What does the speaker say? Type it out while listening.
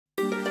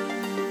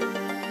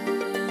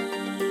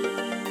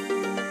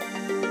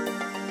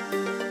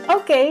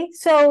Okay,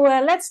 so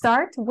let's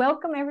start.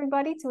 Welcome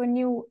everybody to a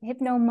new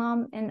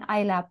HypnoMum and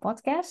Ayla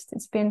podcast.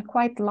 It's been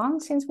quite long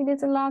since we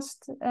did the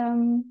last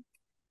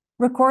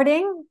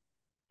recording.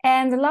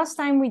 And the last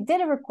time we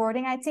did a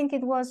recording, I think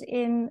it was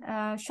in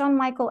Sean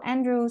Michael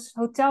Andrews'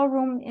 hotel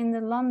room in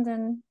the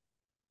London,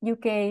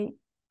 UK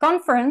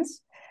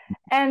conference.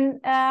 And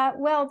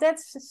well,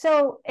 that's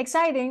so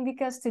exciting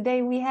because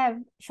today we have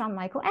Sean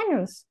Michael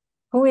Andrews,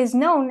 who is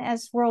known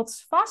as world's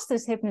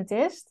fastest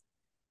hypnotist.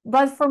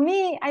 But for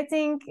me, I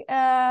think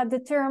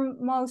the term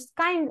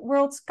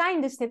world's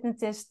kindest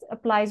hypnotist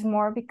applies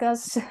more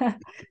because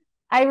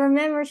I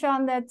remember,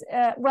 Sean, that,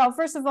 well,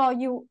 first of all,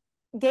 you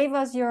gave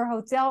us your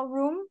hotel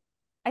room,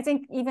 I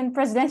think even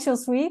presidential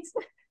suite.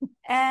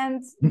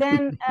 And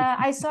then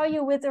I saw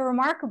you with a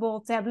remarkable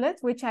tablet,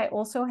 which I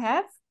also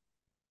have.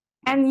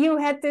 And you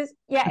had this,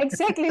 yeah,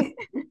 exactly.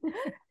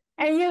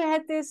 And you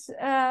had this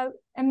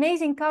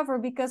amazing cover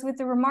because with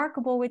the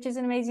remarkable, which is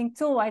an amazing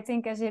tool, I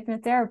think, as a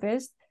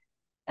hypnotherapist,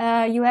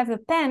 you have a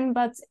pen,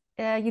 but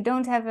you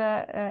don't have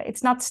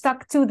it's not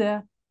stuck to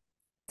the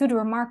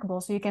remarkable,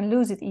 so you can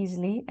lose it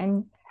easily.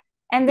 And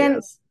then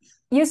yes,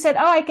 you said,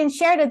 oh, I can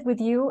share that with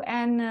you.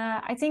 And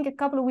I think a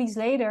couple of weeks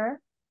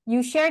later,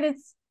 you shared it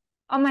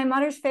on my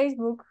mother's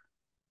Facebook.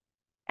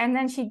 And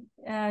then she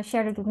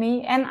shared it with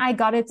me, and I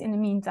got it in the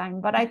meantime.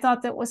 But I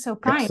thought that was so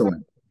kind.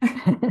 Excellent.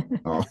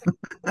 Oh.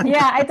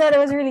 Yeah, I thought it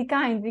was really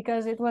kind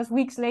because it was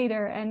weeks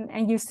later,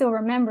 and you still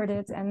remembered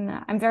it. And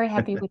I'm very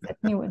happy with that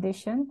new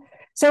edition.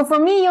 So for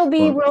me, you'll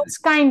be world's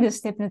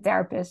kindest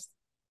hypnotherapist.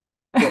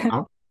 Well,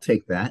 I'll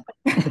take that.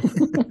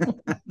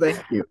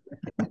 Thank you.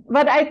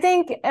 But I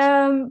think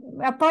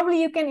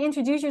probably you can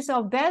introduce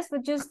yourself best.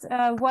 But just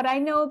what I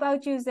know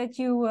about you is that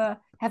you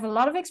have a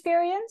lot of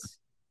experience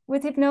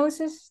with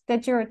hypnosis,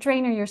 that you're a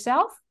trainer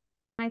yourself.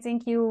 I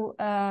think you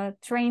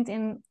trained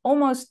in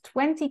almost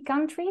 20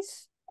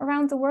 countries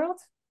around the world.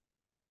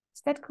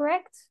 Is that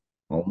correct?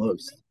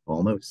 Almost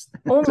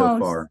so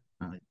far.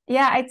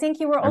 Yeah, I think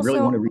you were also... I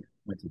really want to reach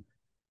 20.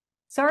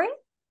 Sorry?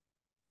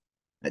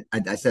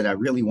 I said I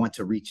really want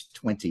to reach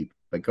 20,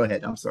 but go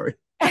ahead. I'm sorry.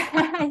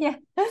 Yeah.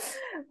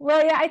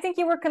 Well, yeah, I think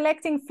you were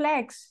collecting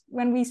flags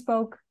when we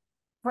spoke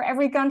for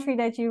every country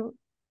that you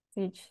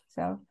teach.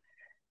 So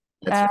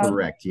that's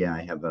correct. Yeah,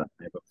 I have a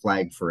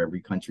flag for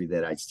every country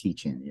that I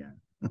teach in. Yeah.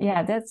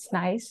 Yeah, that's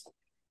nice.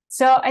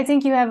 So I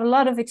think you have a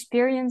lot of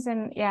experience,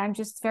 and yeah, I'm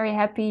just very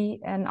happy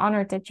and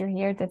honored that you're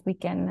here, that we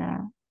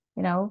can,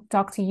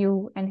 talk to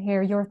you and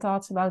hear your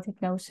thoughts about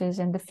hypnosis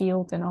and the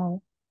field and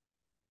all.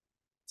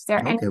 Is there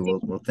okay? anything?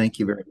 Well, thank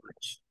you very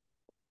much.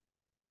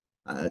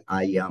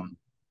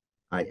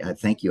 I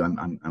thank you.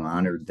 I'm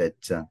honored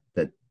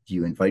that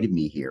you invited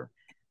me here.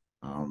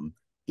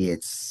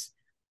 It's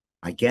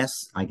I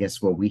guess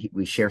well,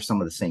 we share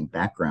some of the same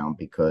background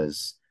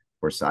because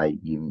of course I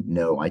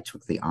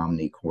took the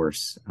Omni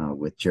course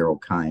with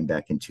Gerald Kine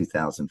back in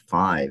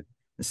 2005,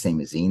 the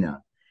same as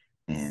Ina,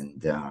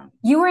 and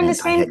you were in the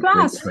same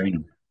class.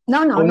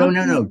 No,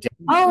 Oh,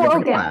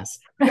 different okay. class,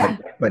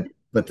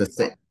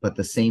 but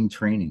the same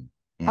training.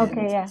 And,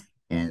 okay, yeah.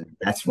 And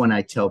that's when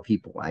I tell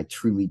people I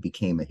truly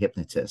became a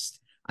hypnotist.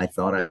 I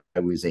thought I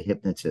was a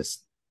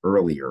hypnotist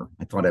earlier.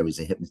 I thought I was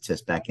a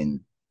hypnotist back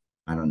in,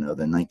 I don't know,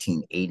 the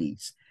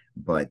 1980s,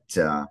 but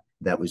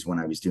that was when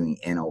I was doing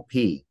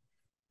NLP.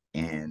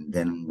 And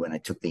then when I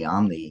took the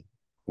Omni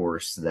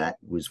course, that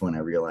was when I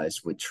realized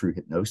what true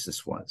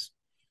hypnosis was.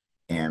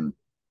 And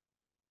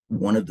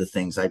one of the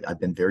things I've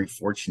been very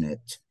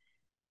fortunate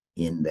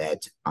in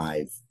that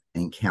I've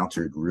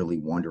encountered really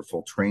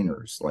wonderful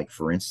trainers, like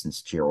for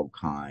instance, Gerald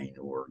Kine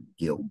or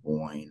Gil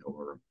Boyne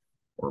or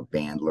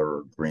Bandler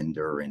or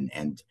Grinder.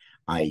 And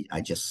I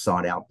just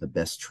sought out the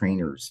best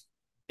trainers,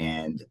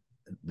 and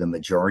the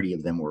majority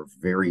of them were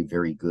very,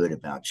 very good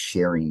about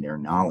sharing their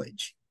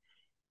knowledge.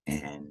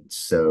 And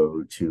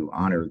so to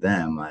honor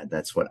them,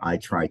 that's what I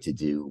try to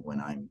do when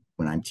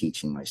I'm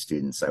teaching my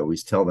students. I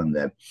always tell them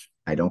that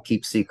I don't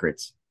keep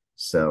secrets.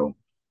 So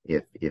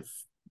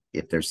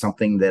if there's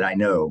something that I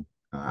know,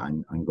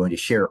 I'm going to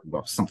share,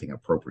 well, something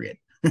appropriate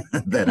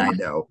that I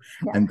know,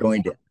 yeah. I'm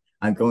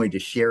going to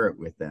share it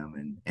with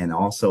them. And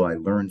also I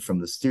learn from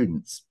the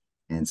students.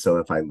 And so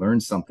if I learn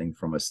something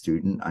from a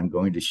student, I'm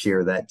going to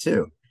share that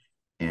too.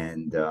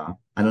 And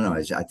I don't know,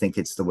 I think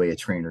it's the way a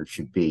trainer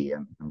should be.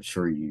 I'm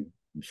sure you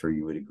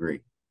would agree.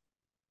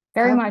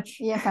 Very much.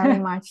 Yeah, very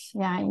much.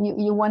 Yeah,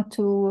 you want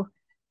to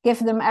give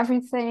them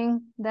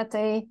everything that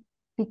they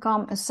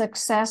become a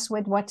success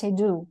with what they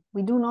do.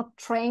 We do not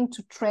train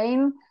to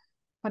train,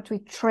 but we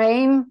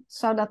train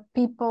so that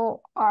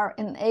people are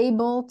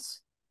enabled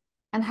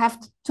and have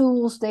the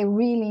tools they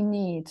really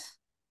need.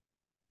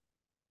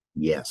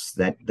 Yes,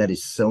 that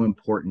is so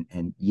important.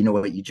 And you know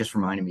what? You just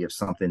reminded me of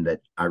something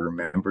that I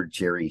remember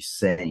Jerry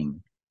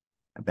saying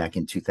back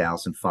in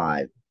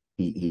 2005.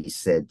 He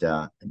said,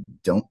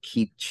 don't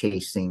keep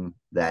chasing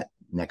that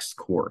next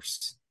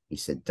course. He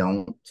said,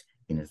 don't,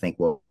 think,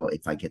 well,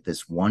 if I get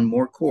this one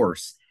more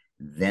course,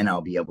 then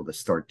I'll be able to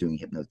start doing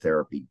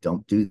hypnotherapy.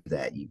 Don't do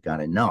that. You've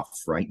got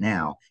enough right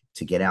now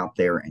to get out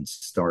there and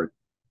start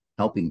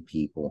helping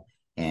people.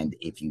 And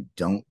if you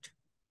don't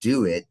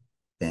do it,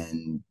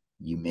 then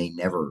you may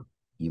never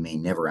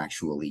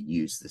actually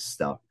use this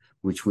stuff,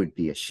 which would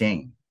be a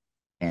shame.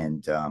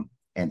 And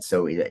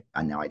so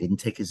now I didn't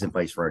take his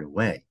advice right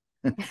away,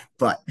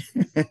 but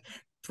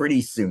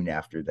pretty soon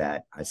after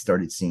that, I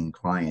started seeing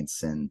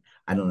clients. And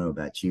I don't know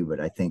about you,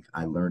 but I think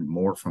I learned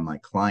more from my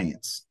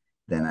clients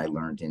than I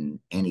learned in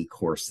any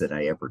course that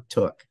I ever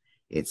took.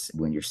 It's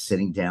when you're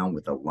sitting down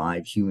with a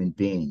live human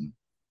being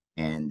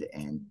and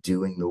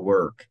doing the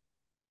work.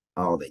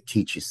 Oh, they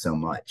teach you so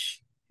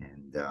much.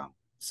 And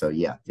so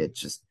yeah, it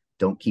just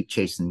don't keep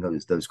chasing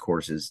those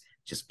courses.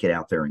 Just get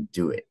out there and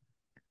do it.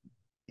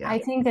 Yeah, I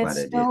think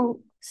that's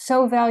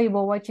so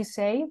valuable what you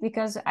say,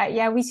 because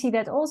we see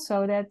that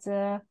also, that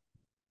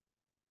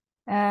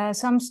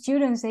some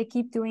students, they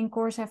keep doing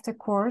course after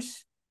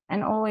course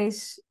and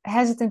always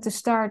hesitant to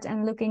start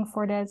and looking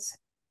for that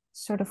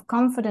sort of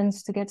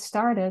confidence to get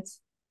started.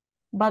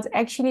 But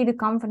actually the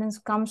confidence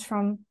comes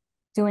from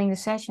doing the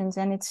sessions,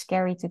 and it's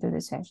scary to do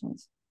the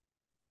sessions.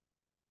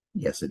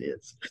 Yes, it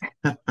is.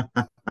 But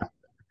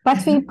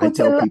I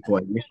tell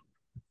people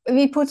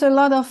we put a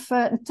lot of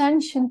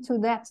attention to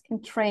that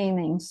in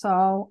training.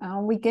 So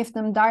we give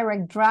them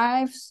direct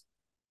drives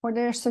for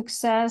their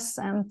success.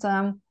 And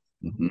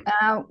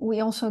we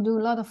also do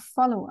a lot of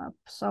follow-up.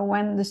 So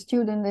when the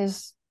student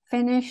is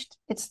finished,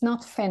 it's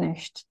not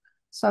finished.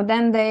 So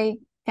then they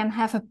can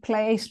have a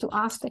place to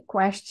ask the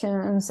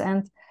questions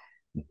and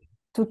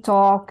to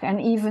talk.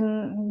 And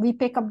even we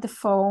pick up the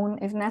phone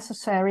if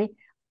necessary.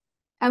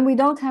 And we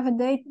don't have a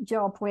day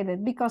job with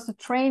it, because the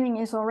training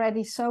is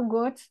already so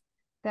good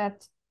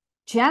that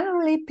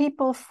generally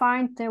people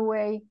find their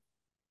way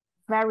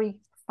very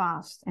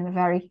fast, in a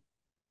very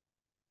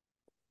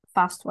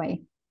fast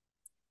way.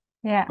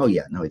 Yeah. Oh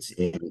yeah, no,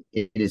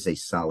 it is a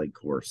solid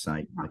course.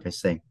 Like I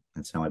say,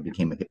 that's how I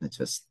became a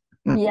hypnotist.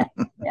 Yeah.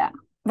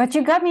 But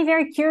you got me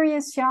very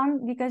curious,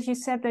 Sean, because you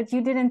said that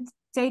you didn't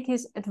take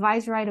his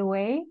advice right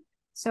away.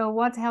 So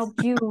what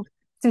helped you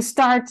to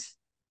start?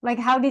 Like,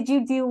 how did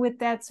you deal with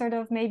that sort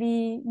of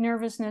maybe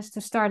nervousness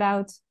to start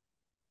out?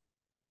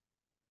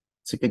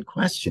 It's a good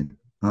question.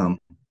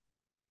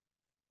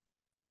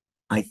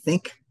 I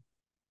think,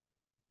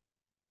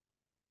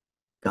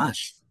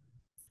 gosh,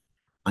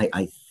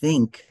 I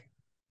think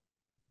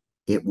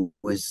it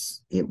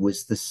was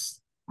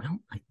this. Well,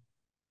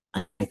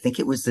 I think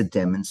it was the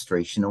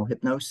demonstrational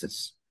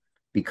hypnosis,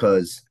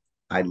 because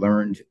I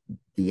learned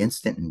the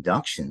instant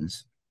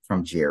inductions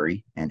from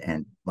Jerry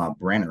and Bob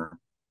Brenner.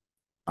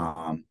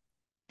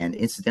 And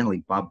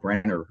incidentally, Bob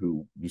Brenner,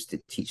 who used to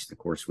teach the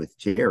course with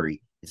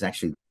Jerry, is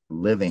actually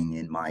living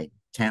in my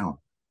town.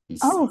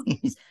 He's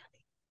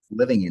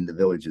living in the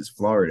Villages,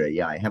 Florida.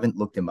 Yeah, I haven't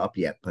looked him up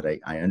yet, but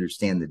I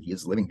understand that he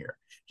is living here.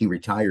 He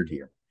retired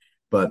here.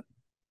 But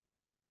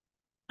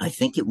I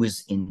think it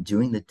was in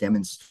doing the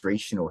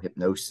demonstrational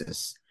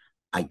hypnosis,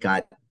 I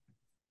got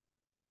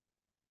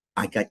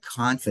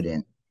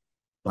confident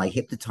by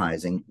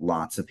hypnotizing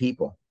lots of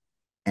people.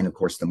 And of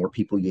course, the more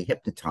people you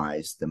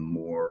hypnotize, the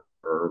more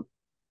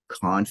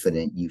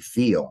confident you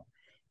feel.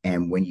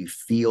 And when you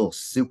feel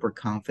super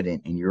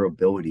confident in your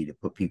ability to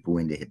put people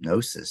into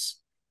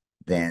hypnosis,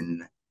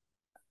 then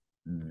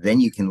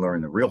you can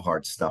learn the real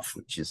hard stuff,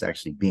 which is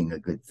actually being a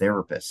good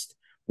therapist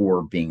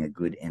or being a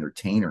good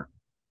entertainer.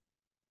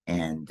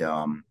 And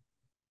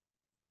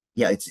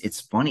yeah, it's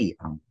funny.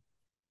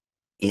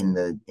 In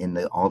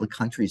the all the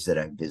countries that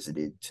I've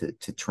visited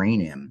to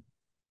train him,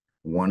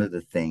 one of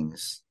the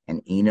things,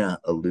 and Ina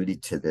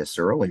alluded to this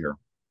earlier,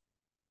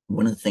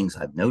 one of the things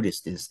I've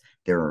noticed is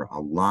there are a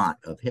lot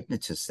of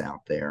hypnotists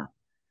out there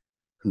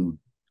who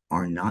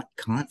are not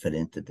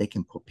confident that they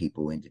can put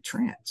people into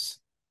trance.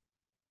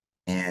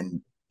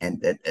 And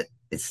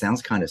it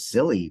sounds kind of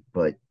silly,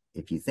 but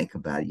if you think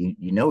about it,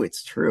 you know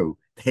it's true.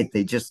 They'll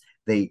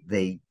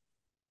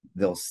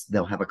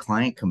have a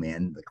client come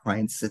in, the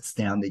client sits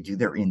down, they do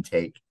their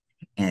intake,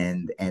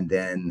 and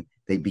then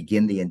they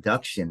begin the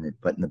induction,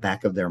 but in the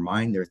back of their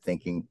mind they're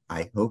thinking,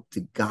 I hope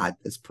to God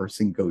this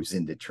person goes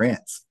into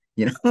trance,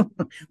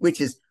 which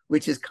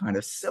is kind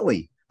of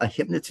silly. A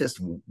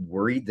hypnotist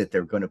worried that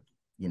they're going to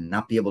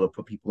not be able to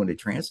put people into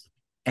trance.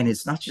 And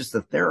it's not just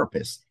the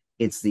therapist,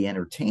 it's the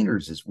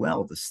entertainers as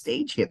well, the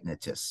stage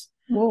hypnotists.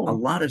 Whoa. A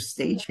lot of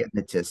stage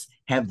hypnotists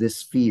have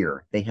this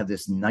fear, they have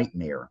this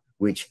nightmare,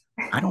 which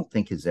I don't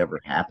think has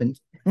ever happened,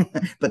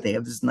 but they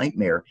have this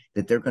nightmare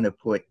that they're going to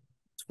put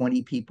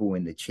 20 people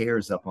in the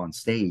chairs up on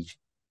stage,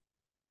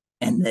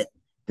 and that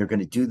they're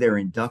going to do their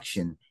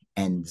induction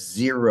and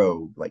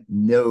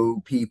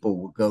no people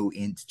will go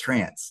into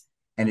trance.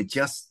 And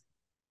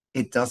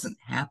it doesn't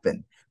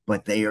happen,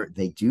 but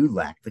they do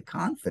lack the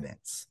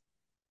confidence.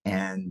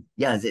 And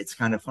yeah, it's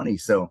kind of funny.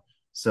 So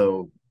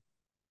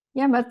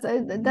yeah, but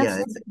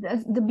that's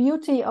the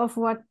beauty of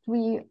what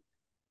we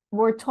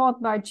were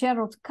taught by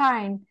Gerald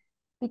Kine,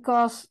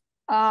 because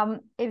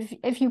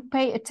if you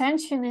pay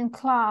attention in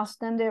class,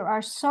 then there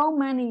are so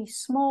many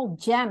small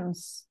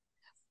gems.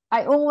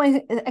 I always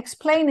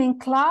explain in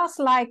class,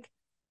 like,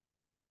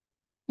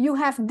 you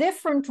have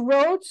different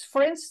roads,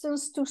 for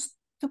instance,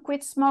 to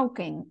quit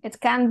smoking. It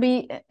can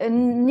be a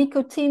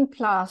nicotine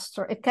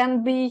plaster. It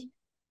can be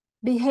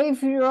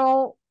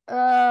behavioral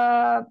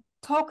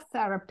talk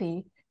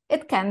therapy.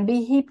 It can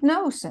be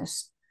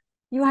hypnosis.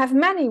 You have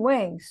many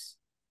ways.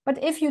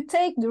 But if you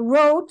take the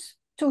road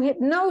to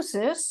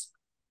hypnosis,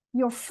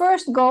 your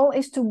first goal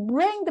is to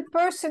bring the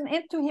person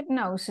into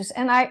hypnosis.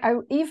 And I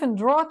even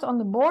draw it on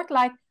the board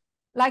like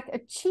a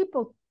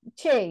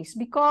steeplechase,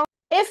 because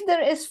if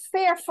there is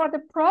fear for the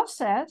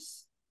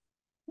process,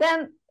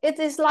 then it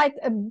is like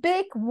a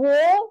big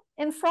wall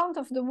in front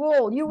of the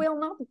wall. You will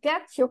not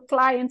get your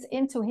client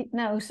into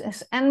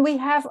hypnosis. And we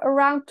have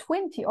around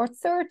 20 or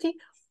 30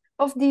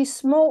 of these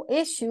small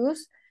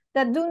issues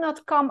that do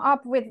not come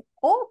up with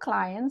all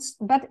clients.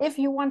 But if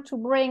you want to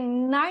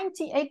bring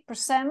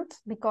 98%,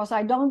 because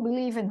I don't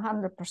believe in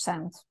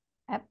 100%,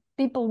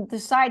 people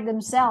decide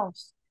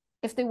themselves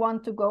if they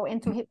want to go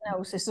into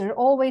hypnosis. There are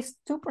always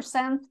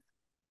 2%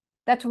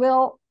 that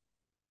will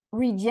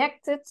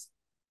reject it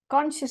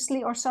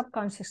consciously or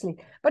subconsciously.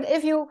 But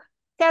if you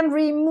can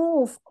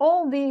remove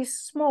all these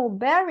small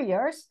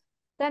barriers,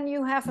 then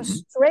you have a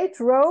straight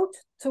road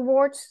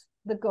towards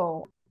the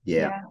goal.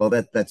 Yeah. Well,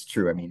 that's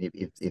true. I mean,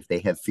 if they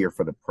have fear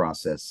for the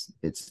process,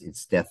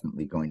 it's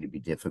definitely going to be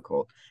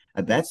difficult.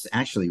 That's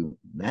actually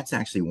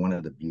one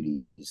of the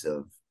beauties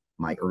of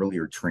my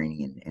earlier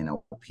training in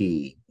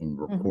NLP, in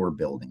rapport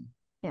building.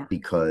 Yeah.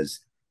 Because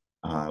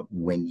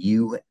when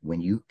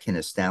you can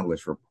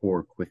establish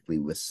rapport quickly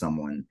with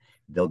someone,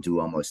 they'll do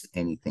almost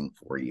anything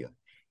for you,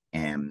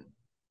 and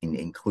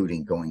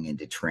including going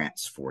into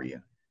trance for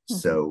you.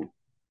 So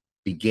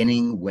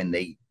beginning when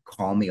they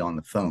call me on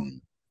the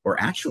phone, or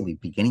actually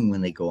beginning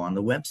when they go on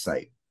the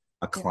website,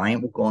 a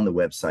client will go on the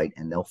website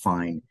and they'll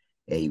find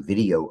a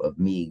video of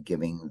me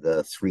giving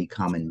the 3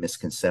 common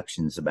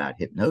misconceptions about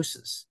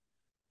hypnosis.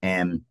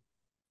 And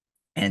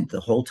the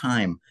whole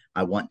time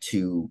I want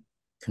to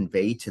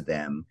convey to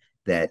them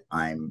that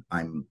I'm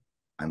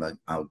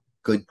a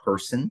good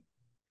person,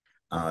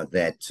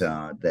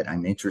 that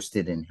I'm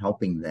interested in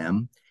helping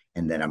them,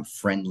 and that I'm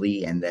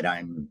friendly, and that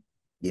I'm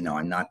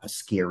not a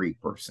scary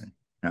person.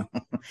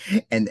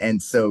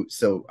 And so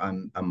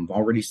I'm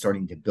already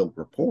starting to build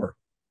rapport.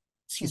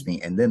 Excuse me.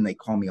 And then they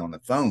call me on the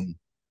phone.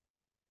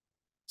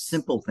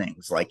 Simple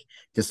things like,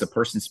 does the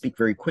person speak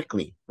very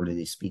quickly, or do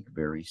they speak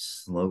very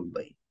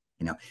slowly?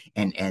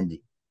 And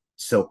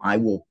so I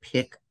will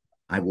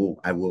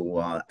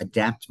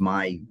adapt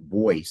my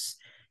voice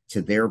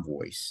to their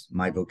voice,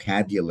 my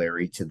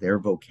vocabulary to their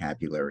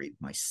vocabulary,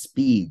 my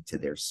speed to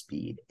their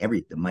speed,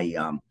 everything,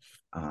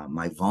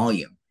 my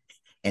volume.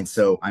 And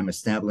so I'm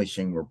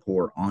establishing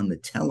rapport on the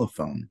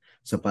telephone.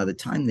 So by the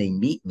time they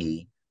meet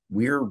me,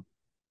 we're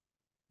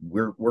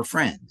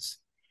friends,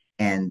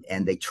 and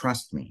they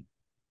trust me,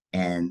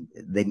 and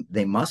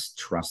they must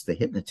trust the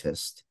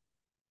hypnotist,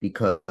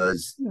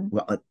 because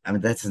well, I mean,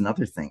 that's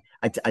another thing.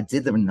 I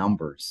did the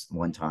numbers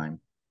one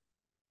time,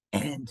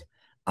 and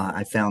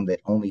I found that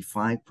only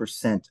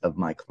 5% of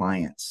my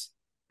clients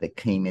that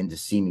came in to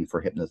see me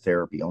for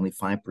hypnotherapy, only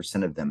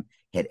 5% of them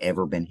had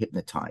ever been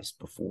hypnotized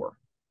before.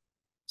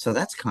 So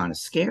that's kind of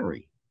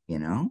scary,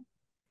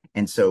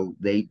 And so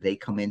they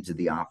come into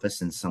the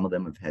office, and some of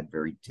them have had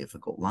very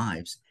difficult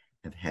lives,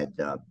 have had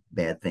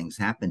bad things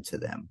happen to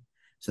them.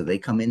 So they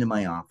come into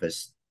my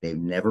office. They've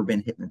never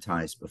been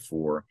hypnotized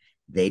before.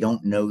 They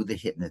don't know the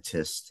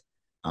hypnotist.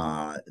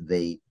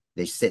 They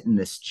sit in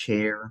this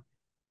chair.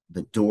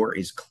 The door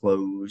is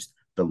closed.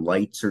 The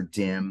lights are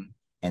dim.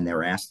 And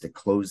they're asked to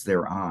close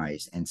their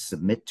eyes and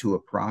submit to a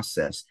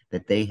process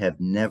that they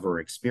have never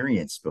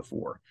experienced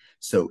before.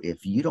 So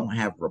if you don't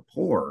have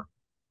rapport,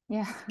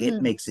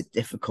 it makes it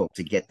difficult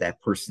to get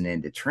that person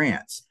into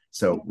trance.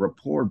 So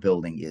rapport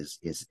building is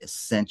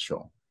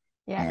essential.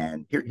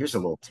 And here's a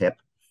little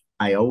tip.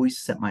 I always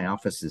set my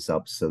offices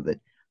up so that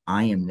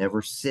I am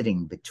never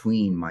sitting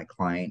between my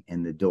client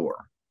and the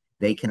door.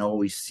 They can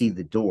always see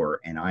the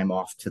door, and I'm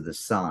off to the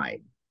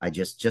side. I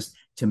just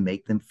to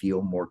make them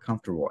feel more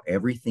comfortable.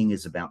 Everything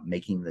is about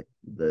making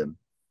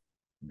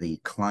the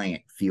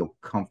client feel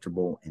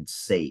comfortable and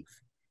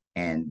safe.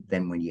 And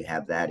then when you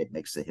have that, it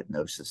makes the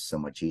hypnosis so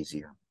much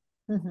easier.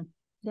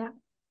 Yeah.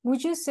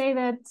 Would you say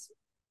that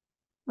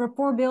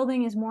rapport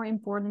building is more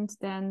important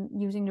than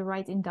using the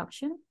right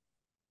induction?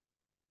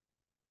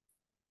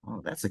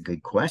 Oh, that's a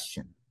good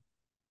question.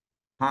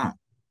 Huh.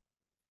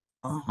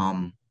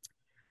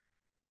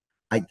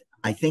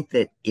 I think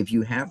that if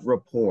you have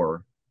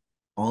rapport,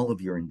 all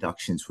of your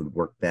inductions would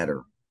work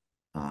better.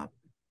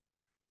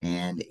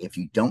 And if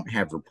you don't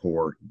have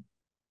rapport,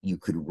 you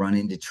could run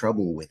into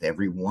trouble with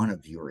every one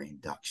of your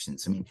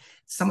inductions. I mean,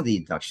 some of the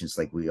inductions,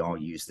 like we all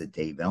use the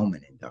Dave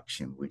Ellman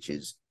induction, which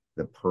is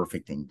the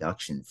perfect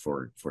induction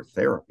for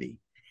therapy.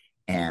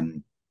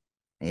 And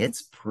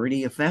it's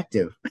pretty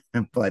effective.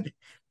 but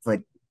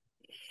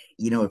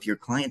if your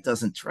client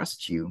doesn't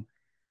trust you,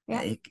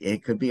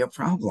 it could be a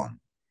problem.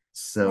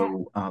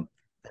 So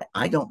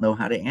I don't know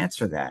how to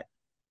answer that.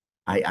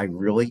 I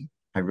really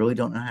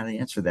don't know how to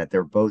answer that.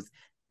 They're both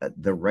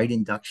the right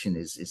induction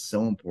is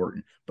so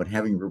important, but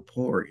having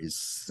rapport is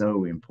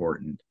so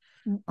important.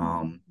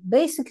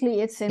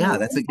 Basically, it's in yeah,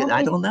 that's a good.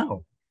 I don't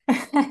know.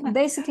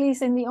 Basically,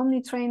 it's in the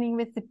Omni training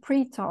with the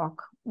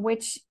pre-talk,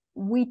 which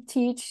we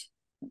teach,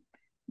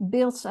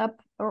 builds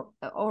up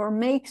or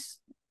makes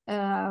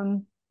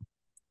 80%.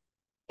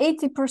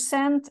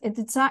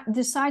 It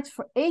decides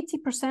for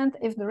 80%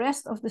 if the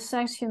rest of the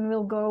session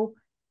will go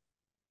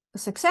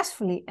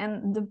successfully.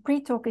 And the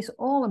pre-talk is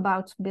all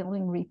about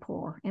building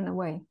rapport in a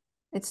way.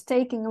 It's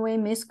taking away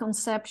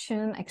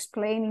misconception,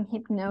 explaining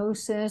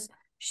hypnosis,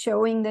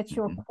 showing that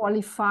you're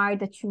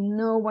qualified, that you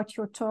know what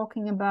you're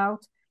talking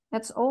about.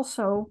 That's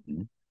also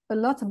a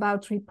lot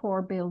about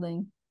rapport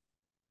building.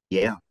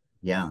 Yeah,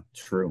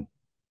 true.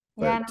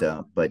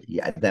 But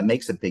yeah, that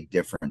makes a big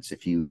difference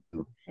if you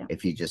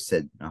just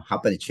said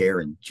hop in a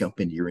chair and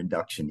jump into your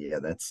induction. Yeah,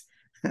 that's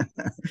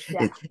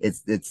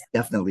it's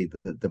definitely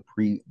the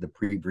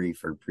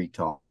pre-brief or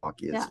pre-talk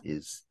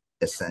is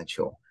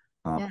essential.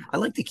 I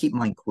like to keep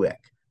mine quick.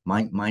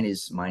 Mine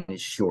is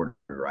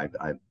shorter.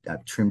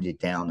 I've trimmed it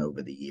down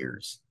over the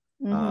years.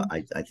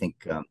 I think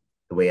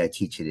the way I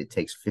teach it, it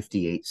takes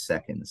 58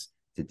 seconds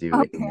to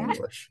do it in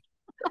English.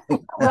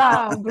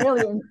 Wow,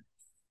 brilliant.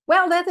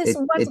 Well, that is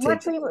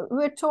what we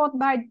were taught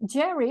by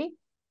Jerry.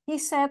 He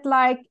said,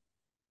 like,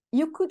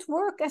 you could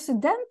work as a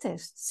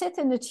dentist, sit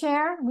in the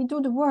chair, we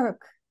do the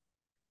work,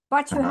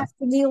 but you have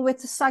to deal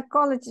with the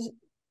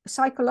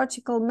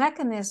psychological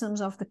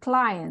mechanisms of the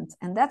client.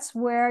 And that's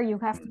where you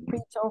have the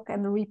pre-talk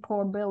and the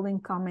rapport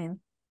building come in.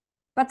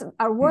 But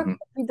our work can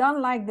be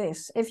done like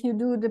this, if you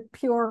do the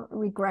pure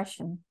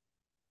regression.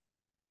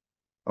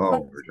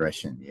 Oh,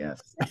 regression,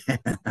 yes.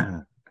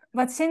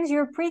 But since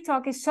your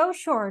pre-talk is so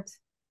short,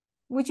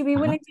 would you be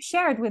willing to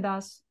share it with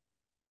us?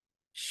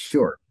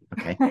 Sure.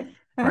 Okay.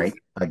 All right.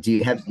 Do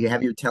you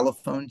have your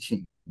telephone?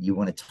 You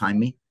want to time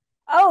me?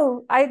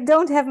 Oh, I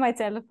don't have my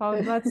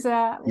telephone, but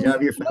you don't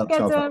have your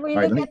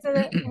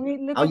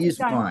telephone. I'll use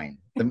mine.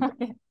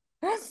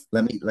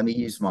 Let me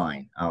use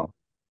mine. I'll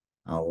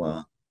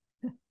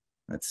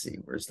let's see.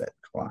 Where's that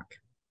clock?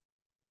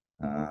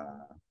 My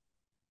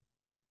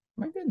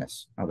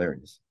goodness. Oh, there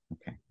it is.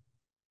 Okay.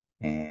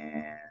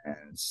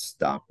 And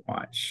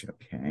stopwatch.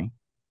 Okay.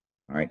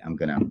 All right. I'm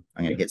gonna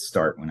get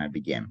start when I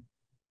begin.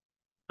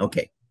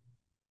 Okay.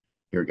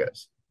 Here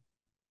goes.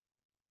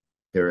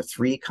 There are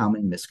 3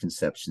 common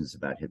misconceptions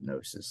about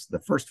hypnosis. The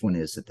first one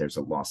is that there's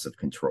a loss of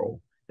control.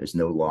 There's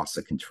no loss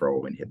of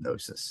control in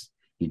hypnosis.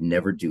 You'd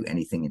never do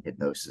anything in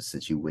hypnosis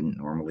that you wouldn't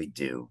normally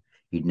do.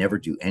 You'd never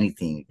do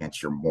anything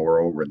against your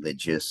moral,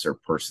 religious, or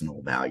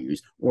personal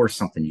values, or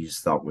something you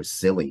just thought was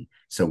silly.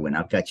 So when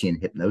I've got you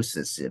in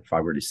hypnosis, if I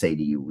were to say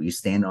to you, will you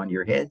stand on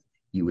your head?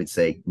 You would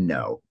say,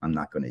 no, I'm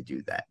not going to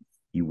do that.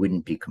 You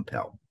wouldn't be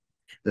compelled.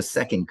 The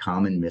second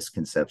common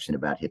misconception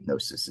about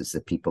hypnosis is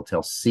that people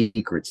tell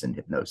secrets in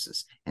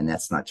hypnosis, and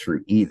that's not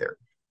true either.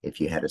 If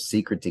you had a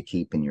secret to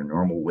keep in your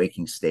normal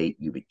waking state,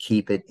 you would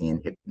keep it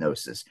in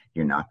hypnosis.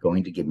 You're not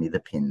going to give me the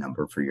PIN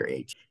number for your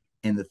age.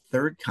 And the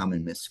third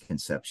common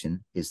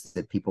misconception is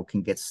that people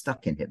can get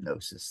stuck in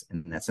hypnosis,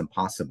 and that's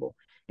impossible.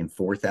 In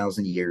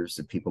 4,000 years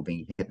of people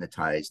being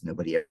hypnotized,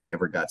 nobody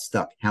ever got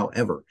stuck.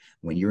 However,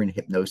 when you're in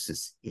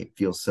hypnosis, it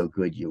feels so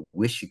good, you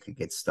wish you could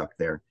get stuck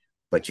there,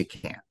 but you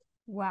can't.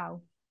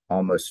 Wow.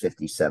 Almost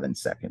 57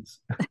 seconds.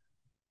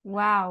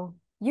 Wow.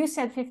 You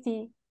said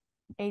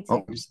 58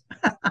 seconds.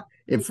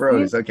 It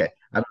froze. Okay.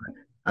 I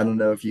don't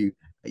know if you're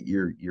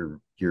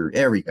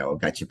there we go.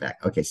 Got you back.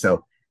 Okay.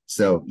 So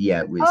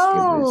yeah, it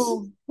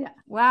was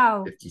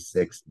wow.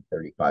 56 and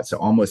 35. So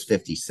almost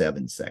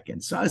 57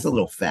 seconds. So I was a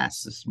little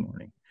fast this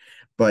morning.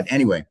 But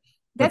anyway,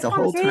 that the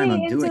comes whole time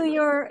really I'm doing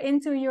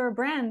into your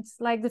brand,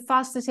 like the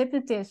fastest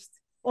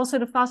hypnotist, also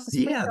the fastest.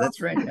 Yeah, that's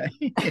right.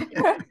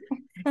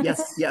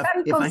 Yes, yeah.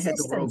 If I had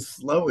the world's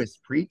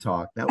slowest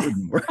pre-talk, that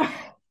wouldn't work.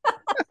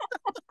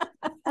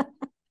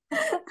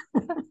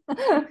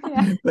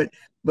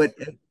 But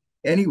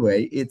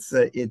anyway,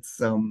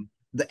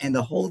 and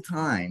the whole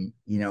time,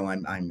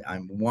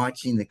 I'm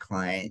watching the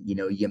client.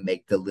 You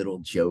make the little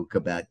joke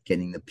about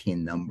getting the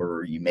PIN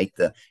number. You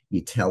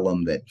tell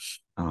them that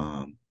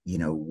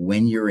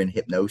when you're in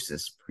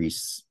hypnosis,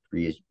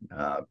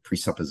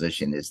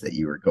 presupposition is that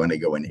you are going to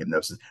go into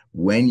hypnosis.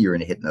 When you're in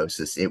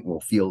hypnosis, it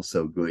will feel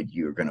so good.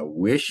 You're going to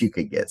wish you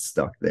could get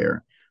stuck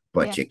there,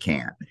 but you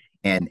can't.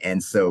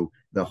 And so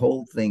the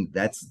whole thing,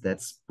 that's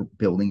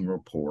building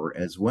rapport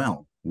as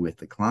well with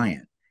the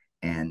client.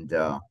 And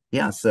so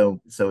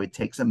it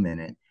takes a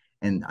minute.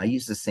 And I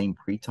use the same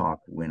pre-talk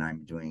when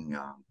I'm doing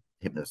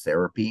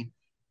hypnotherapy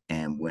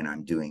and when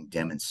I'm doing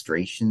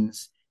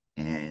demonstrations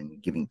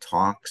and giving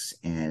talks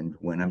and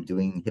when I'm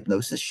doing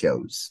hypnosis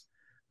shows.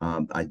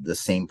 The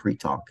same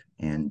pre-talk,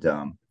 and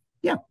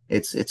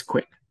it's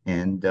quick,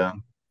 and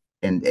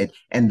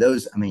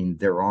those. I mean,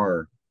 there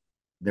are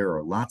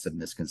lots of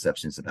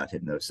misconceptions about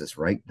hypnosis,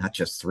 right? Not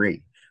just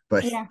 3,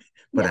 but I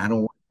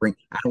don't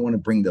want to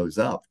bring those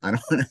up. I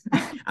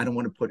don't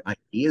want to put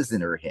ideas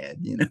in her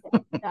head.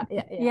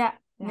 Yeah,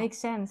 makes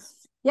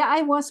sense. Yeah,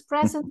 I was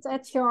present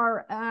at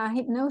your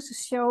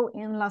hypnosis show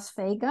in Las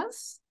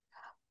Vegas,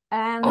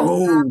 and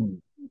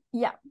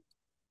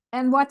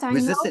and what I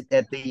was know, this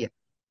at the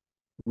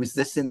Was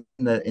this in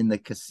the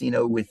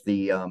casino with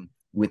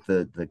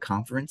the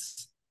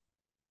conference?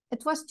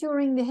 It was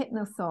during the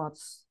Hypno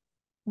Thoughts.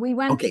 We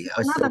went Okay, to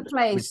so another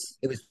place.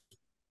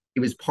 it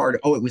was part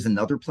of, oh, it was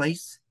another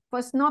place? It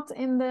was not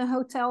in the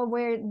hotel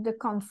where the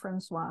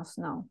conference was,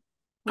 no.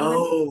 We went.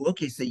 Oh,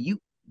 okay. So you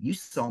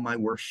saw my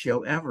worst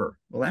show ever.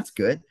 Well, that's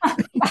good.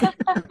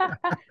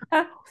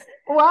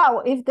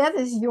 Wow, if that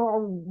is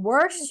your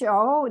worst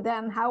show,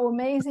 then how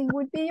amazing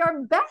would be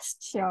your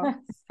best show?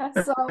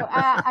 So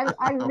I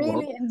Well,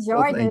 really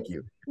enjoyed it. thank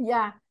you.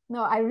 Yeah,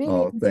 no, I really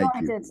Oh, thank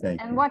enjoyed you. it.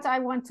 Thank And you. what I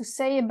want to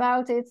say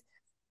about it,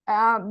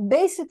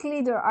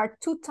 basically, there are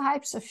two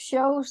types of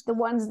shows: the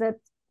ones that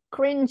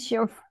cringe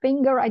your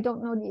finger, I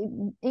don't know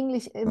the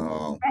English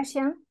Oh,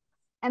 expression,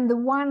 and the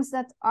ones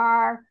that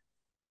are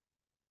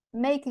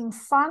making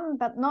fun,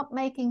 but not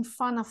making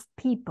fun of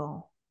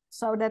people.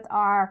 So that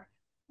are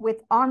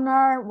with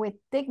honor, with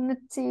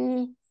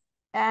dignity.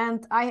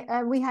 And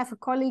we have a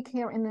colleague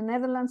here in the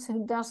Netherlands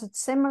who does it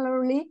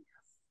similarly.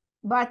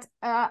 But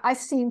I've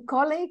seen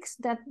colleagues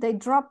that they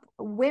drop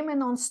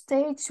women on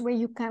stage where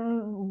you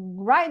can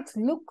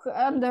look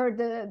under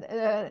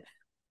the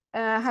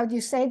how do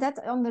you say that,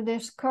 under their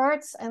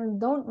skirts,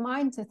 and don't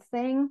mind a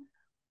thing.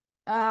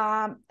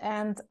 oh,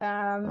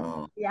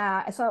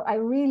 Yeah, so I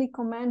really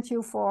commend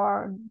you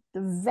for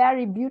the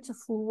very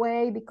beautiful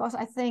way, because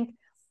I think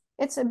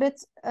it's a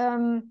bit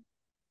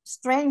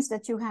strange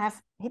that you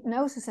have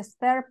hypnosis as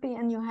therapy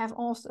and you have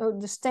also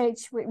the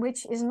stage,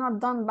 which is not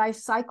done by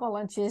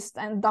psychologists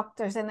and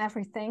doctors and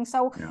everything.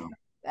 So no.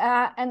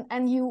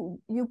 and you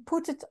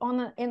put it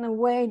in a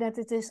way that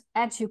it is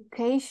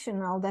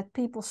educational, that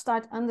people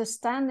start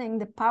understanding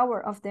the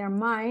power of their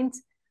mind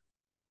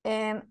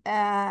in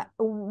a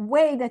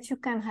way that you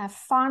can have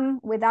fun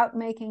without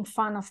making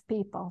fun of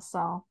people.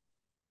 So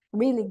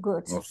really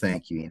good. Well,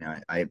 thank you. You know,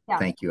 I Yeah,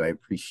 thank you. I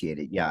appreciate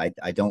it. Yeah,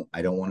 I don't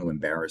want to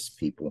embarrass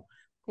people. Of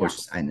yeah,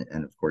 course,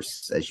 and of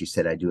course, as you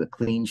said, I do a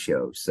clean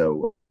show,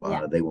 so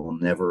yeah. they will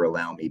never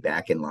allow me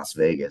back in Las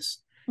Vegas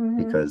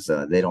Mm-hmm. because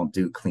they don't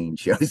do clean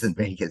shows in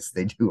Vegas.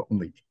 They do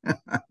only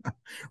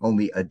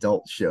only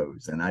adult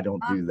shows, and I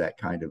don't do that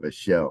kind of a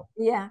show.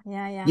 Yeah,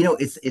 yeah, yeah. You know,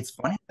 it's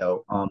funny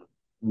though.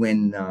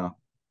 When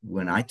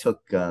when I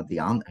took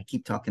I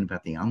keep talking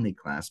about the Omni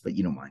class, but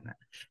you don't mind that.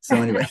 So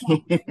anyway,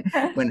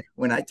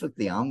 when I took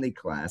the Omni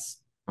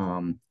class,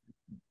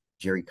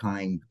 Jerry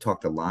Kine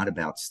talked a lot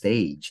about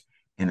stage,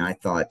 and I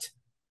thought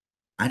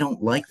I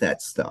don't like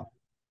that stuff.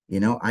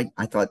 You know,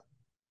 I thought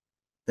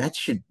that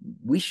should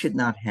we should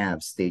not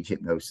have stage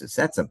hypnosis.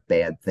 That's a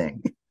bad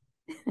thing,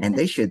 and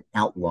they should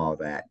outlaw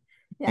that.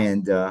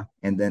 Yeah.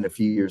 And then a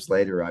few years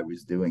later, I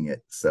was doing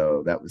it,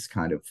 so that was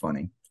kind of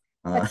funny.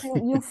 Uh,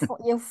 But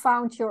you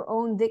found your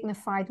own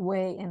dignified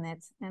way in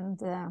it, and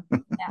yeah.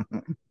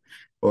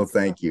 well, So,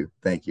 thank you.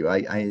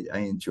 I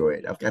enjoy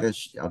it. I've got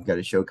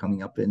a show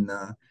coming up in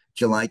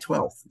July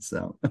 12th.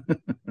 So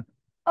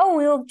Oh,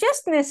 we'll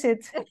just miss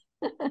it.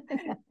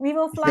 We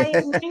will fly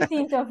in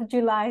 19th of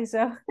July,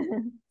 so.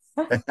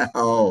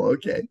 oh,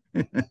 okay.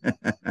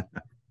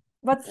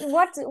 But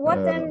what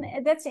uh,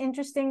 then? That's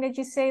interesting that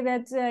you say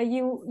that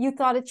you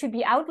thought it should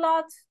be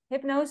outlawed,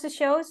 hypnosis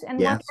shows, and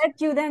what yes, led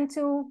you then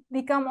to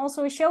become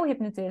also a show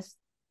hypnotist?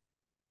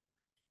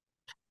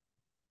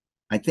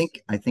 I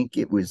think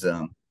it was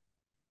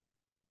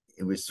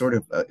sort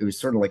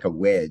of like a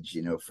wedge.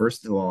 You know,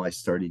 first of all, I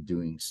started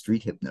doing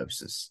street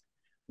hypnosis,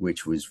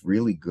 which was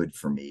really good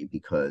for me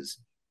because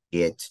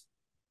it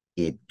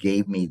it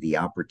gave me the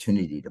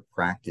opportunity to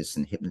practice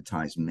and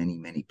hypnotize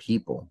many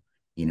people.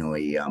 You know,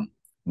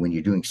 when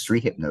you're doing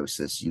street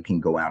hypnosis, you can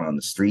go out on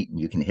the street and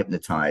you can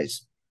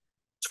hypnotize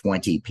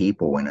 20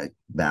 people in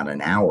about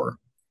an hour,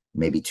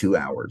 maybe 2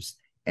 hours.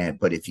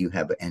 But if you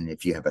have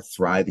a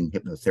thriving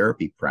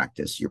hypnotherapy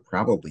practice, you're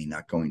probably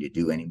not going to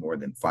do any more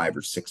than 5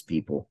 or 6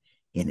 people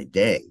in a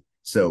day.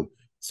 So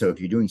if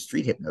you're doing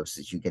street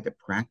hypnosis, you get to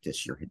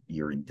practice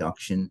your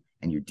induction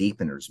and your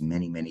deepeners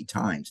many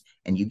times,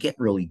 and you get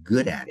really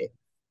good at it.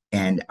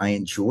 And I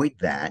enjoyed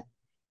that.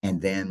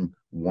 And then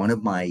one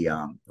of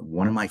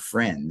my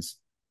friends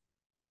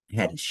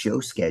had a show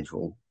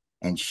scheduled,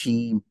 and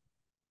she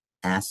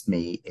asked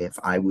me if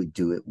I would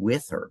do it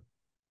with her.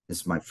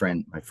 This is my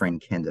friend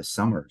Kenda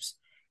Summers,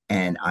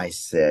 and I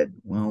said,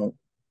 "Well,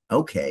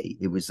 okay."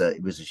 It was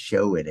a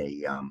show at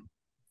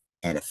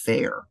a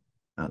fair,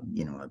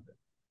 you know,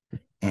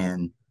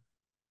 and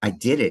I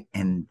did it,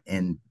 and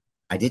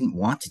I didn't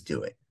want to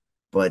do it,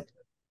 but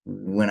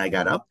when I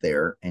got up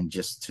there and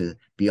just to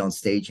be on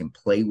stage and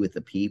play with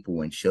the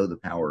people and show the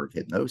power of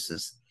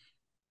hypnosis,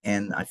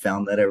 and I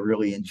found that I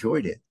really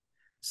enjoyed it.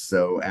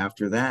 So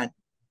after that,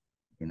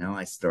 you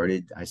know,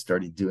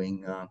 started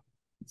doing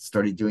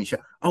show.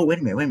 Oh, wait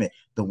a minute.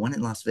 The one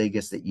in Las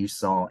Vegas that you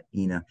saw,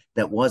 Ina,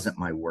 that wasn't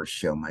my worst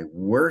show. My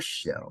worst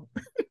show.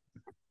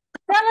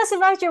 Tell us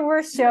about your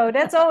worst show.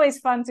 That's always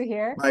fun to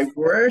hear. My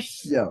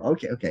worst show.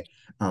 Okay.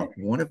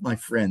 One of my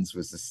friends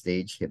was a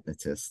stage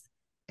hypnotist,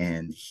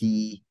 and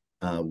he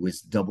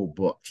was double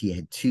booked. He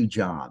had 2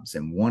 jobs,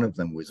 and one of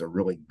them was a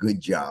really good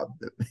job,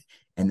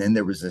 and then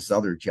there was this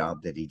other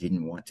job that he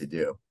didn't want to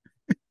do.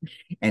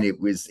 And it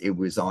was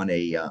on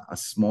a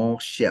small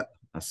ship,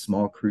 a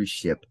small cruise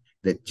ship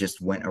that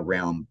just went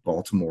around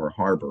Baltimore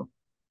Harbor,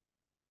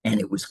 and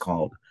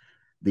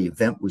the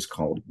event was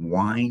called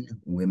Wine,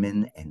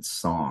 Women, and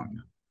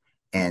Song.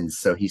 And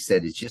so he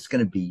said, it's just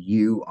going to be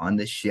you on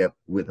the ship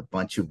with a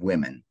bunch of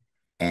women.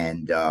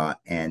 And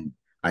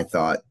I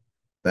thought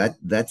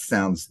that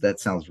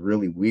sounds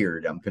really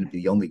weird. I'm going to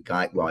be the only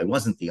guy. Well, I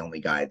wasn't the only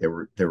guy. There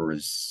were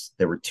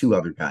two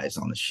other guys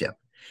on the ship.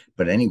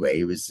 But anyway,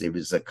 it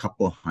was a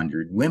couple of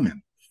hundred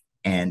women.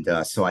 And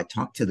so I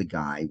talked to the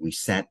guy. We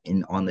sat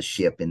in on the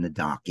ship in the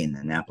dock in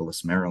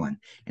Annapolis, Maryland.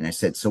 And I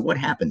said, "So what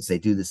happens? They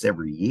do this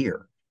every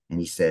year?" And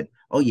he said,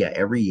 "Oh yeah,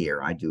 every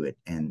year I do it."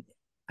 And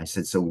I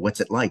said, "So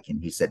what's it like?"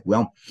 And he said,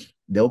 "Well,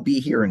 they'll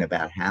be here in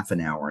about half an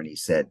hour." And he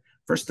said,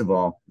 "First of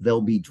all, they'll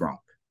be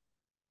drunk."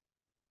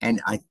 And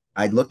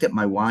I looked at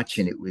my watch,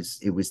 and it was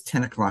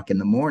 10 o'clock in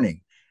the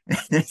morning. And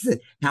I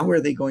said, "How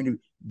are they going to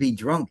be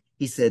drunk?"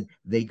 He said,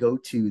 "They go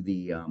to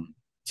the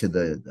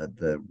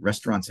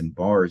restaurants and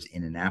bars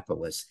in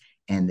Annapolis,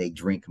 and they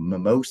drink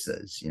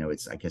mimosas.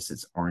 I guess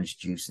it's orange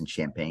juice and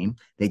champagne.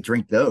 They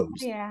drink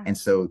those, Yeah. and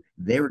so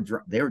they were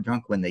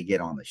drunk when they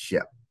get on the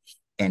ship."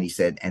 And he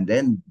said, "And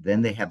then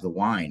they have the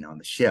wine on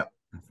the ship."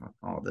 I thought,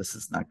 "Oh, this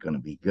is not going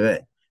to be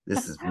good.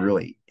 This is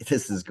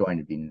going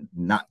to be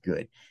not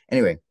good."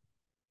 Anyway,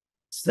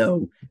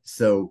 so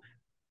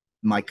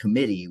my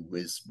committee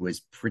was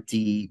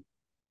pretty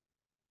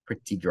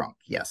drunk,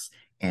 yes,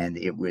 and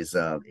it was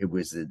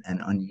an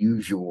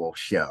unusual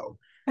show,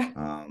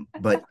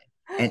 but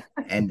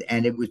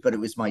it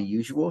was my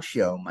usual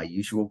show, my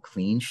usual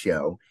clean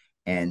show,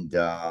 and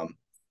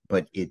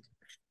but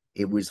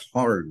it was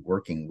hard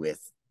working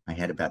with. I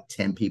had about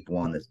 10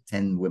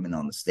 women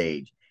on the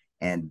stage,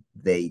 and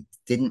they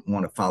didn't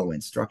want to follow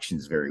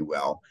instructions very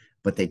well,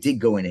 but they did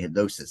go into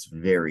hypnosis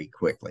very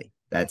quickly.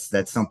 That's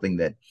something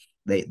that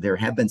there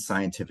have been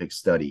scientific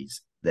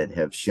studies that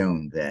have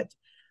shown that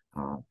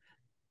uh,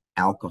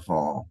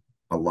 alcohol,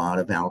 a lot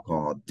of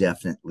alcohol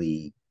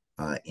definitely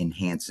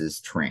enhances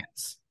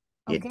trance.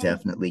 It Okay.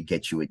 definitely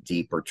gets you a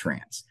deeper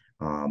trance.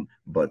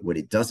 But what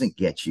it doesn't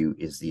get you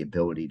is the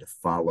ability to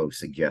follow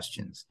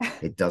suggestions.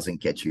 It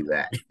doesn't get you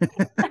that.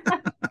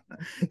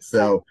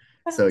 so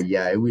so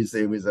yeah, it was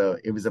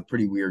a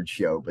pretty weird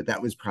show, but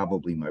that was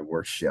probably my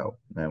worst show.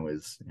 That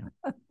was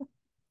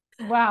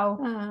Wow.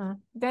 Uh,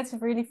 That's a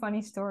really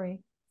funny story.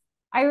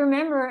 I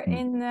remember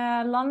in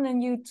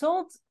London, you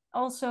told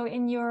also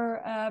in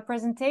your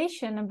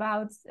presentation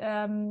about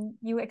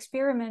you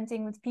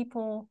experimenting with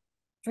people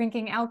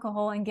drinking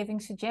alcohol and giving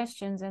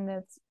suggestions, and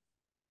that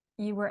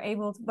you were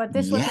able to, but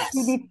this was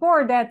actually yes,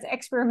 before that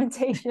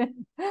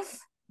experimentation.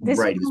 This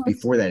right. It was was,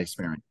 before that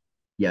experiment.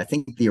 Yeah, I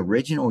think the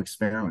original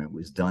experiment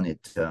was done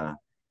at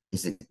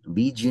is it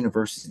Leeds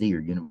University or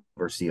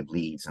University of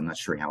Leeds? I'm not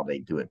sure how they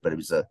do it, but it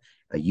was a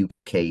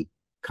UK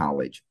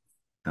college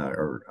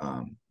or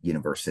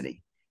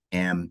university,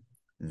 and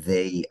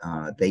they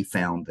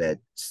found that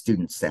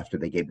students, after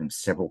they gave them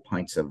several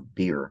pints of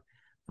beer,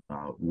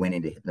 went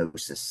into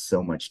hypnosis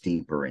so much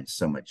deeper and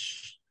so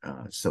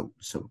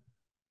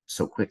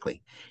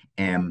quickly,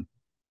 and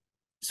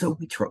so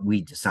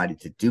we decided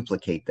to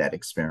duplicate that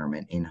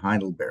experiment in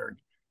Heidelberg,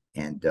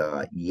 and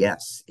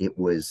yes, it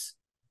was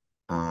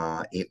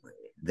it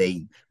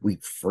they we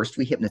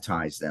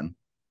hypnotized them,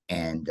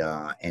 and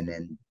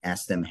then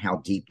asked them how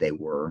deep they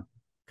were,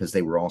 because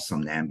they were all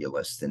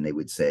somnambulists, and they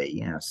would say,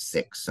 yeah,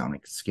 6 on a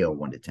scale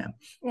 1 to 10,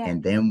 yeah.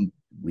 and then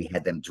we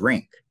had them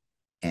drink,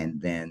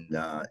 and then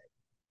the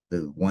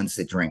ones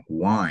that drank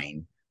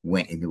wine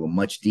went into a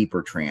much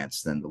deeper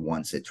trance than the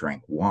ones that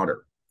drank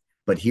water.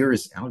 But here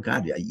is, oh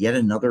God, yet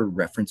another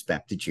reference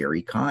back to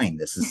Jerry Kind.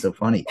 This is so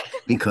funny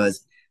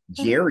because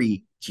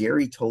Jerry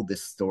told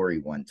this story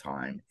one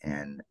time,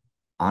 and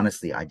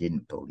honestly, I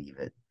didn't believe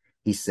it.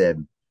 He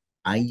said,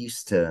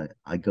 used to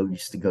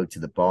go to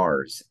the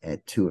bars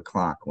at 2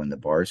 o'clock when the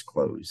bars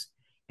close,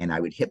 and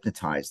I would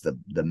hypnotize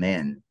the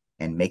men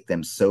and make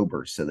them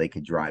sober so they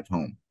could drive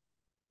home.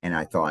 And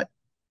I thought,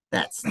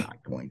 that's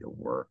not going to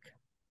work.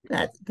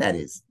 That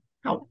is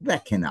how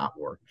that cannot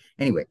work.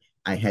 Anyway,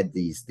 I had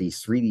these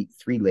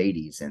three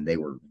ladies, and they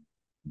were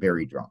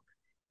very drunk,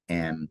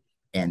 and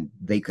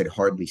they could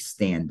hardly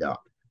stand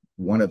up.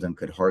 One of them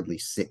could hardly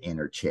sit in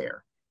her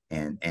chair,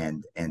 and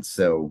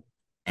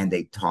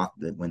they talked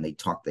that when they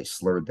talked, they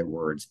slurred their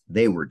words.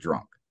 They were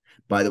drunk.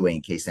 By the way,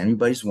 in case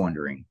anybody's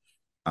wondering,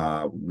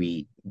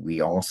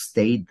 we all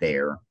stayed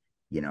there.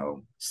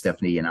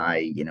 Stephanie and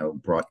I,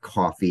 brought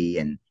coffee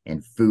and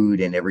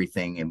food and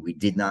everything, and we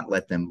did not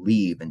let them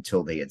leave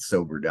until they had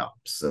sobered up.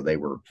 So they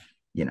were,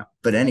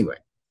 but anyway,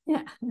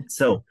 yeah.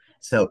 so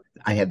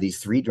I had these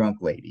three drunk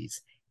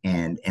ladies,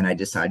 and I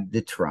decided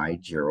to try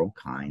Gerald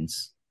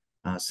Kind's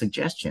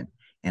suggestion.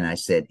 And I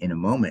said, in a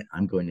moment,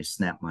 I'm going to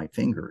snap my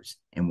fingers,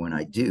 and when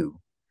I do,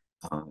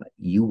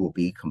 you will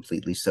be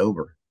completely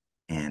sober.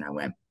 And I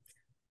went,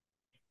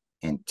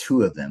 and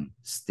two of them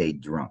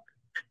stayed drunk.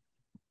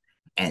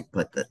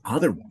 But the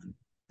other one,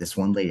 this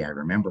one lady, I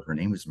remember her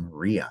name was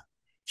Maria.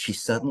 She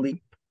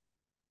suddenly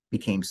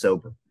became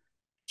sober.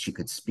 She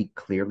could speak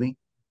clearly.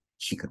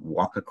 She could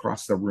walk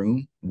across the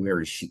room,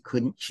 whereas she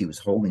couldn't. She was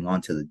holding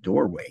onto the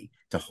doorway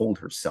to hold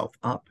herself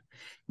up.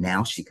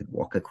 Now she could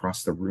walk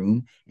across the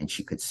room and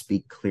she could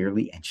speak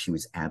clearly, and she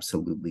was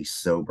absolutely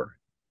sober.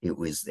 It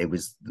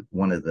was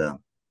one of the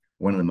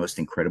most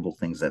incredible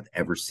things I've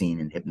ever seen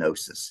in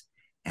hypnosis.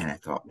 And I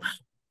thought, wow,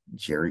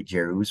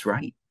 Jerry was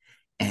right.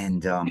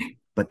 And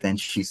but then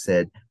she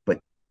said, but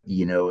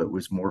it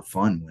was more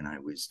fun when I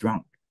was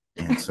drunk.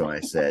 And so I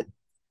said,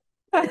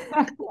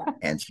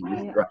 and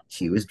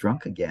she was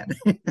drunk again.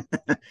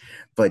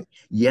 But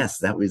yes,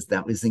 that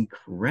was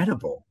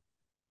incredible.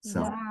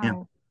 So yeah.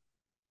 Wow.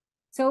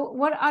 So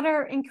what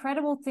other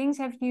incredible things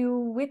have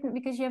you witnessed?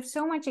 Because you have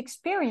so much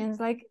experience.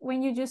 Like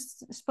when you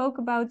just spoke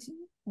about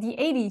the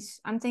 80s,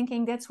 I'm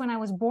thinking that's when I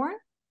was born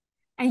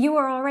and you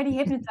were already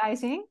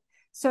hypnotizing.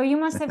 So you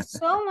must have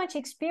so much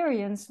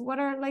experience. What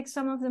are like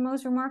some of the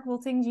most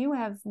remarkable things you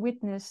have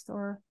witnessed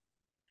or?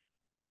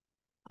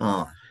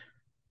 Oh,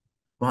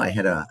 well, I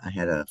had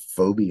a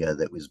phobia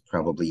that was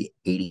probably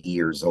 80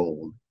 years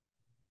old.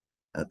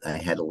 I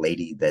had a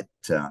lady that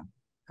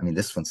I mean,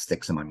 this one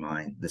sticks in my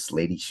mind. This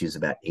lady, she was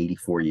about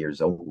 84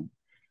 years old,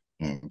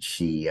 and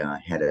she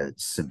had a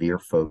severe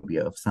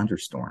phobia of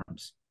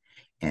thunderstorms.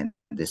 And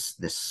this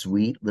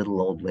sweet little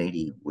old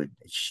lady would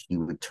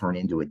turn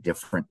into a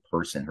different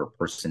person. Her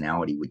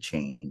personality would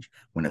change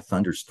when a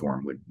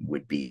thunderstorm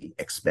would be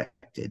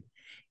expected,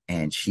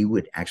 and she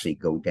would actually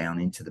go down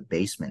into the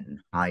basement and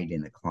hide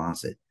in a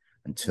closet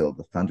until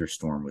the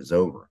thunderstorm was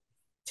over.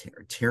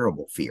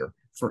 Terrible fear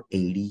for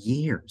 80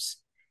 years.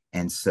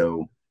 And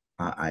so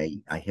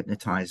I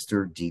hypnotized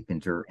her,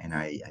 deepened her, and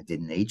I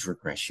did an age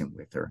regression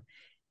with her.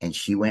 And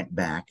she went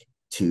back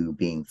to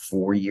being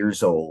 4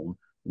 years old,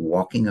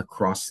 walking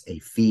across a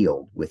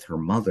field with her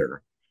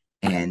mother,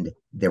 and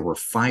there were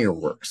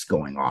fireworks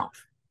going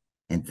off.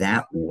 And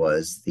that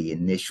was the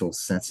initial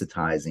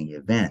sensitizing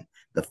event.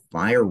 The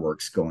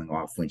fireworks going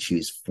off when she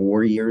was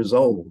 4 years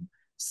old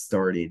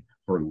started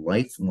her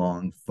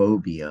lifelong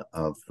phobia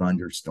of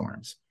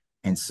thunderstorms.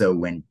 And so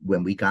when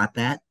we got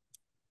that,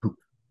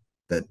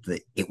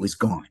 it was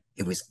gone.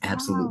 It was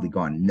absolutely Wow.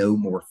 gone. No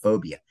more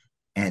phobia.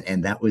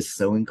 And that was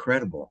so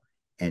incredible.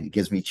 And it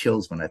gives me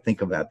chills when I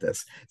think about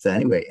this. So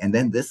anyway, and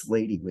then this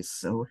lady was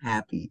so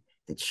happy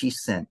that she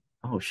sent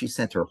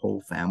her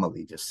whole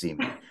family to see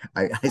me.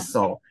 I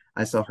saw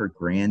her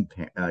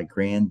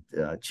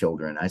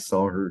grandchildren. I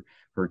saw her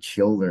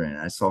children.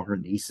 I saw her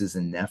nieces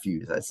and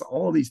nephews. I saw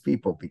all these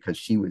people because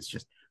she was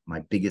just my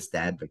biggest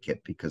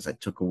advocate, because I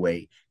took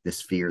away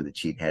this fear that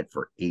she'd had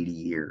for 80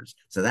 years.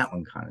 So that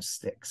one kind of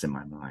sticks in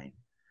my mind.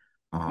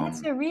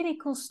 That's Um, a really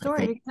cool I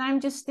story think, because I'm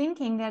just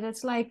thinking that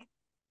it's like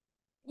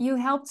you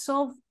helped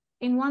solve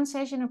in one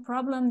session a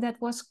problem that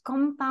was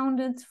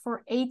compounded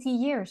for 80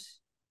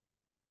 years.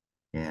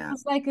 yeah,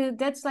 That's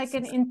like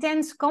an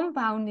intense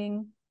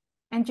compounding.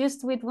 And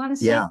just with one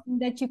yeah, session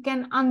that you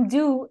can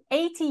undo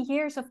 80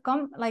 years of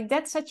like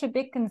that's such a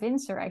big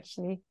convincer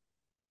actually.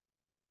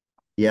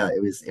 yeah.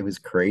 It was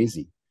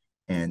crazy,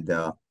 and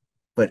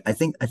but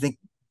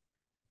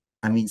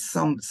I mean,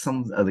 some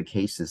of the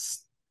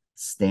cases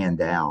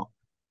stand out,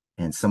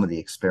 and some of the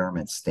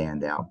experiments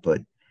stand out.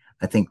 But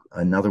I think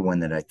another one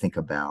that I think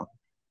about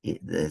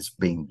as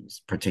being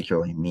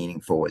particularly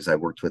meaningful is I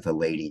worked with a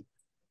lady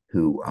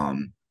who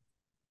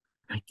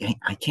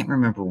I can't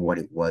remember what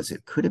it was.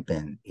 It could have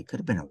been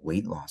a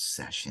weight loss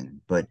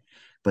session, but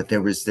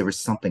there was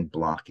something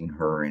blocking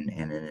her, and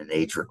in an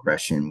age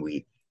regression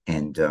we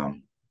and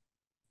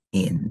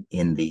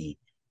in the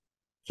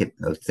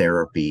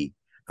hypnotherapy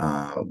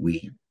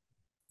we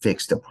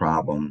fixed a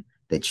problem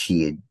that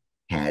she had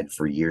had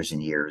for years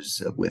and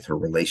years with her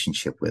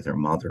relationship with her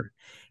mother.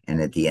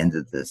 And at the end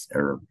of this,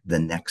 or the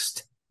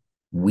next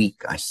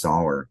week, I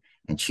saw her,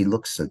 and she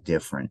looks so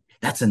different.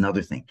 That's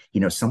another thing.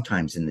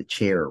 Sometimes in the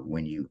chair,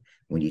 when you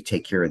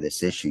take care of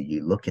this issue,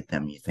 you look at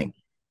them, and you think,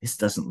 this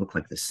doesn't look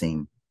like the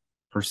same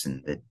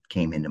person that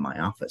came into my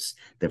office.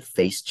 Their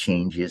face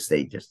changes.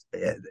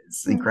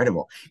 It's Hmm.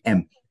 incredible.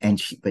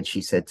 But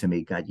she said to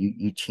me, God,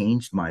 you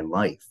changed my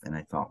life. And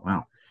I thought,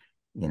 wow,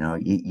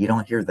 you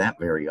don't hear that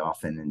very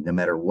often. And no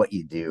matter what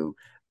you do,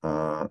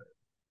 uh,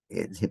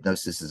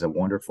 hypnosis is a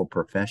wonderful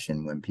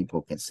profession when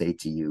people can say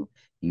to you,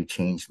 you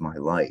changed my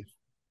life.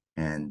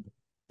 And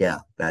yeah,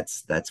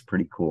 that's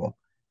pretty cool.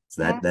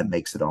 So Yeah, that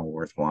makes it all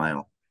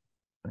worthwhile.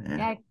 But yeah,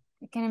 yeah, I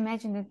can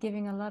imagine that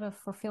giving a lot of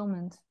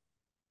fulfillment,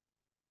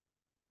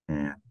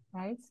 yeah.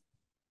 right?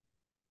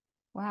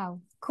 Wow,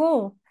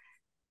 cool.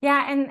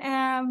 Yeah,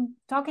 and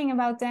talking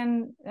about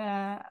then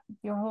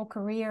your whole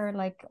career,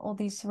 like all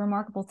these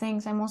remarkable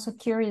things, I'm also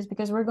curious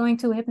because we're going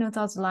to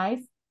Hypnotalks Live,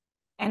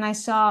 and I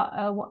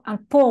saw a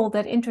poll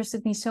that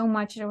interested me so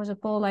much. There was a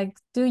poll like,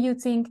 do you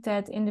think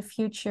that in the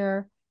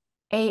future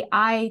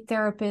AI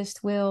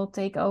therapist will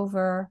take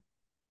over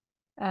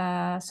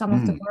some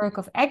of the Mm, work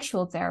of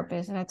actual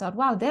therapists? And I thought,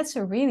 wow, that's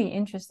a really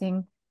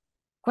interesting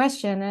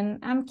question. And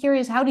I'm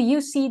curious, how do you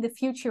see the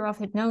future of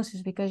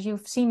hypnosis? Because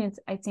you've seen it,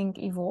 I think,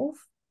 evolve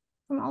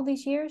from all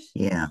these years.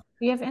 yeah.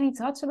 Do you have any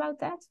thoughts about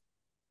that?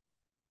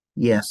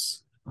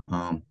 Yes.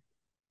 Um,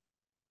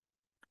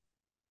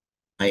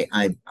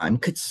 I'm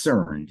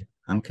concerned.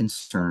 I'm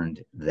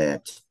concerned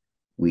that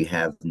we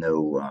have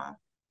no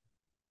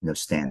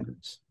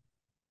standards.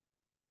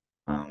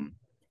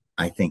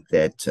 I think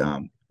that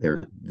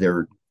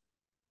there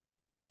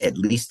at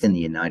least in the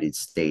United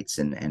States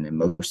and in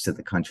most of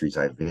the countries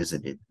I've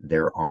visited,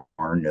 there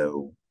are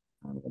no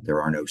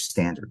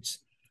standards.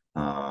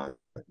 Uh,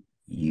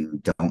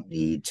 you don't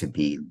need to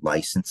be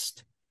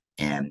licensed,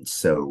 and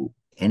so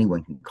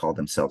anyone can call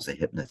themselves a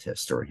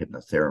hypnotist or a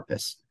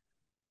hypnotherapist,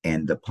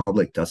 and the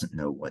public doesn't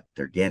know what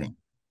they're getting.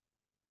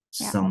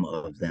 Yeah. Some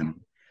of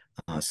them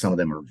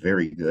are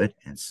very good,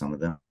 and some of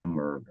them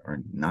are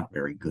not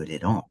very good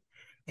at all.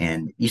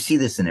 And you see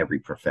this in every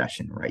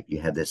profession, right?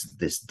 You have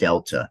this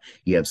delta.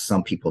 You have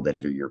some people that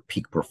are your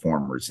peak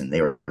performers, and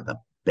they are the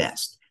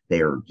best. They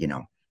are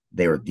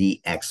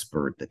the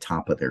expert, the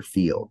top of their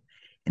field.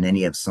 And then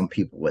you have some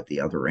people at the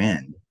other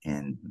end,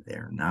 and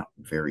they're not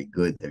very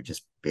good. They're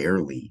just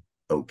barely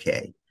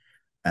okay.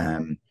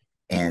 Um,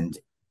 and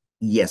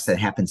yes, that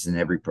happens in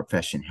every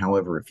profession.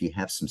 However, if you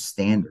have some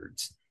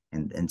standards,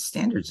 and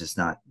standards is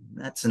not,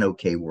 that's an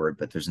okay word,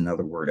 but there's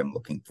another word I'm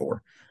looking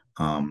for.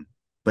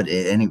 But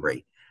at any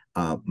rate,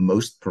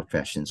 most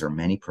professions or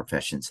many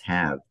professions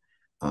have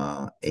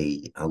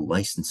a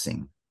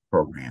licensing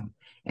program.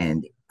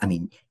 And I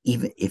mean,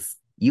 even if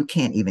you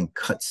can't even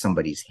cut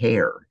somebody's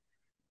hair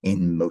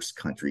in most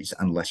countries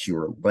unless you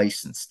are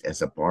licensed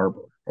as a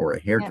barber or a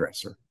Yeah.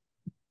 hairdresser.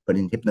 But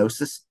in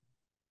hypnosis,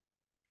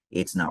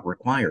 it's not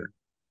required.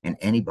 And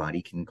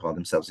anybody can call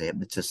themselves a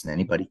hypnotist and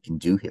anybody can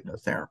do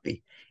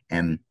hypnotherapy.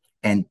 And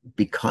and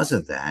because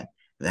of that,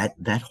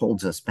 that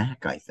holds us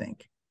back, I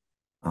think.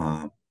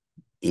 Uh,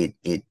 it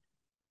it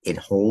it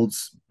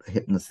holds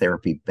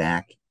hypnotherapy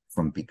back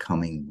from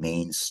becoming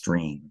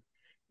mainstream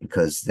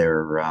because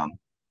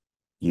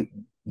you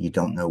you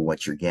don't know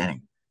what you're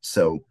getting.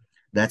 So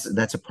that's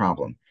a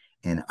problem.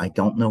 And I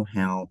don't know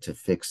how to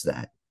fix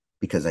that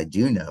because I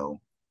do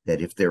know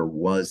that if there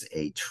was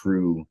a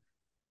true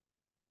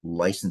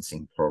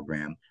licensing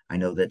program, I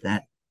know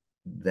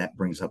that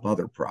brings up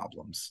other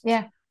problems.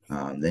 Yeah.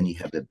 Then you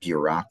have the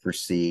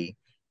bureaucracy.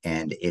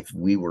 And if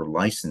we were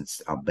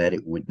licensed, I'll bet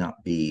it would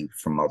not be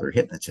from other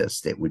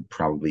hypnotists. It would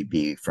probably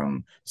be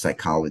from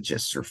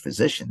psychologists or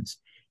physicians.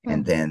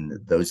 And then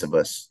those of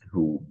us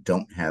who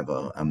don't have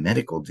a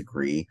medical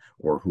degree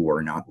or who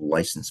are not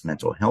licensed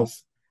mental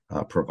health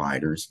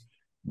providers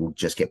will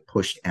just get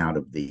pushed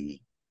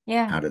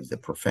Yeah. out of the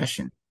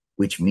profession,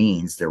 which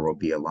means there will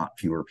be a lot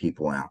fewer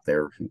people out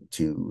there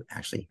to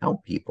actually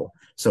help people.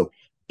 So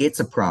it's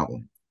a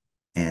problem.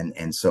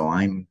 And so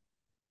I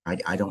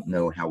don't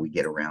know how we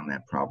get around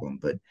that problem,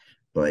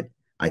 but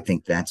I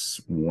think that's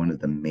one of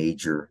the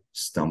major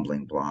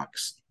stumbling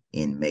blocks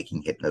in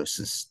making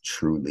hypnosis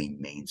truly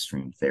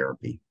mainstream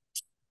therapy.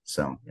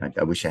 So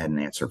I wish I had an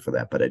answer for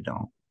that, but I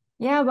don't.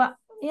 Yeah, but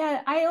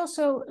yeah, I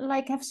also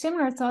like have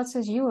similar thoughts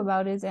as you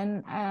about it,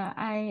 and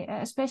I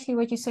especially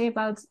what you say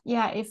about,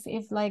 yeah,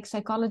 if like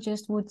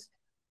psychologists would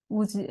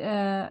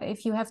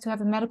if you have to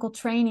have a medical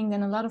training,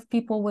 then a lot of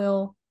people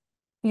will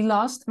be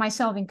lost,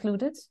 myself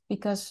included,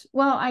 because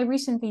well, I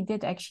recently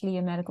did actually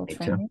a medical Me too.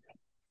 training,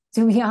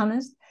 to be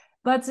honest.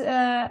 But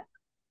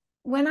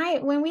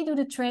when we do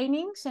the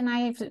trainings, and I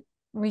have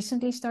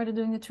recently started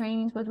doing the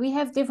trainings, but we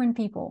have different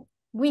people.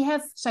 We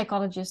have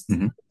psychologists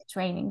Mm-hmm.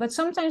 training, but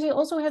sometimes we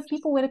also have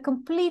people with a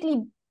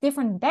completely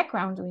different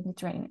background doing the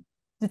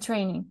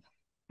training.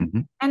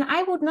 Mm-hmm. And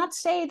I would not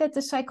say that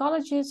the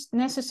psychologist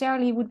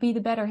necessarily would be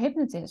the better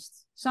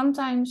hypnotist.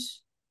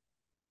 Sometimes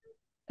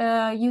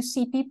you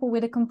see people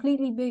with a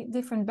completely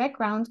different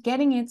background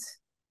getting it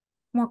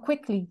more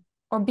quickly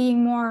or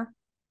being more,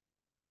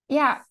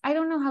 yeah, I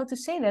don't know how to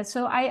say that.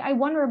 So I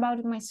wonder about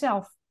it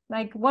myself.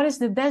 Like, what is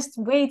the best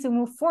way to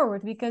move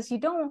forward? Because you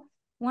don't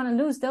want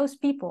to lose those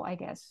people, I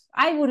guess.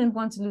 I wouldn't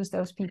want to lose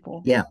those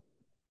people. Yeah.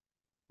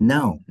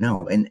 No.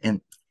 And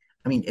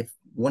I mean, if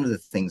one of the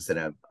things that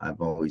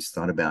I've always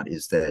thought about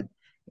is that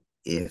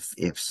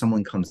if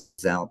someone comes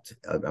out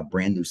a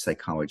brand new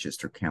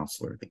psychologist or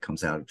counselor that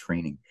comes out of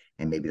training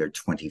and maybe they're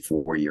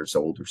 24 years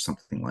old or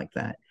something like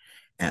that,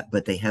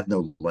 but they have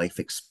no life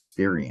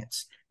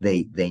experience,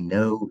 they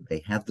know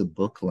they have the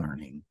book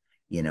learning,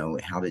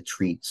 how to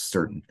treat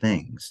certain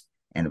things.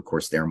 And of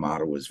course their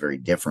model is very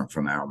different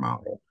from our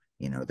model.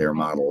 Their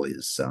model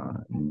is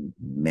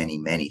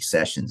many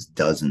sessions,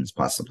 dozens,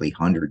 possibly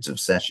hundreds of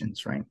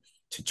sessions, right,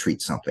 to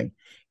treat something.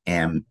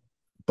 And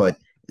but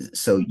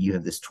so you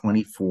have this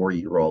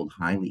 24-year-old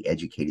highly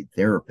educated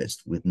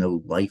therapist with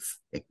no life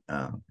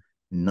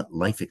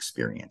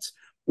experience.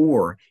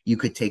 Or you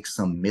could take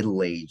some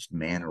middle-aged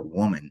man or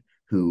woman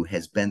who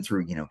has been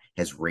through,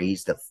 has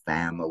raised a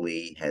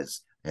family,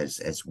 has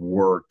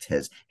worked,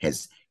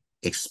 has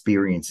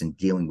experience in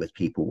dealing with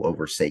people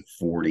over, say,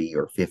 40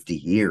 or 50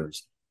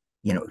 years.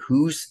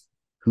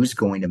 Who's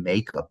going to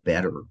make a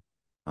better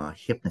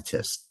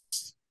hypnotist?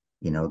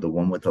 The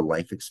one with the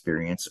life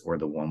experience or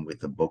the one with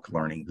the book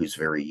learning who's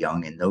very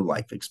young and no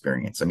life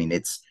experience. I mean,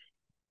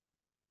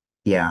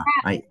 yeah,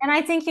 And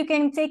I think you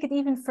can take it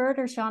even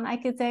further, Sean. I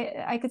could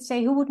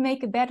say who would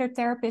make a better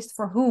therapist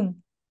for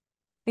whom?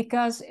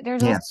 because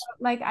there's also Yes.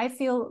 like, I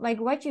feel like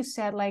what you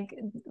said, like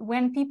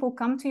when people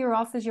come to your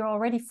office, you're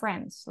already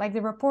friends. Like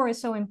the rapport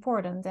is so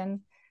important.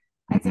 And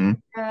I think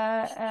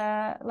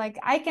Hmm. like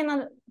I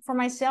cannot, for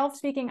myself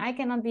speaking, I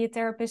cannot be a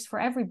therapist for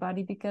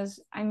everybody, because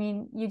I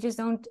mean, you just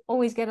don't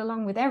always get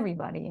along with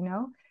everybody, you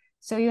know?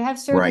 So you have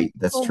certain Right.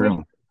 That's people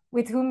true.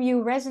 with whom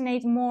you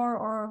resonate more,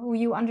 or who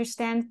you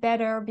understand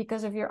better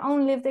because of your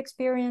own lived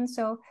experience.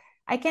 So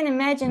I can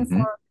imagine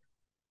Hmm. for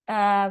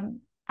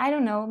I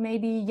don't know,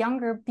 maybe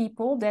younger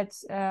people that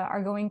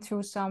are going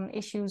through some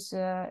issues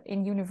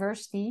in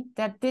university,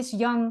 that this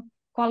young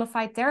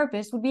qualified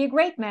therapist would be a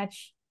great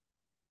match.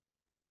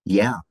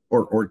 Yeah.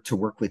 Or to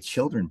work with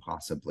children,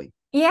 possibly.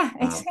 Yeah,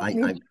 Um, I,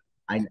 exactly.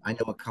 I, I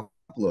know a couple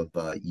of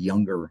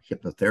younger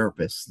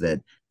hypnotherapists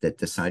that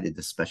decided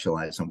to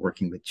specialize on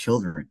working with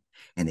children,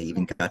 and they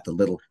even got the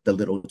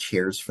little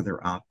chairs for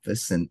their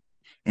office, and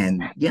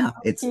yeah,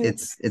 it's Cute.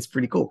 it's it's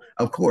pretty cool.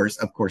 Of course,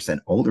 an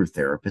older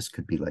therapist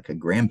could be like a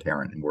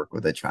grandparent and work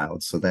with a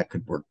child, so that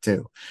could work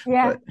too.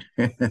 Yeah,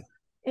 But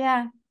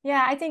yeah,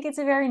 yeah. I think it's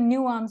a very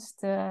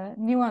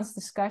nuanced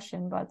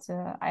discussion, but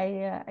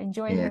I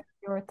enjoy yeah, hearing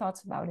your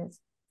thoughts about it.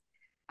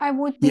 I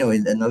would be,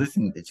 and another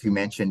thing that you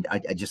mentioned,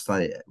 I just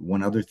thought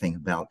one other thing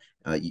about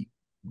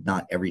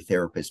not every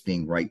therapist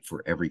being right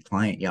for every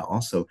client. Yeah,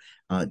 also,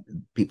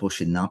 people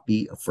should not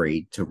be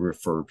afraid to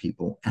refer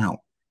people out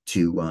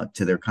to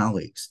their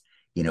colleagues.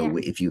 Yeah,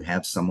 If you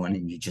have someone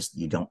and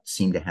you don't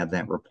seem to have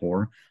that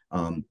rapport,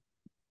 um,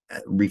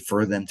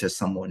 refer them to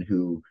someone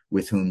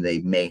with whom they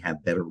may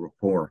have better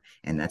rapport,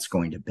 and that's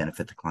going to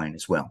benefit the client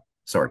as well.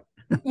 Sorry.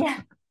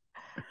 yeah.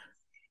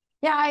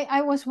 yeah,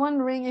 I was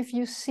wondering if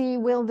you see,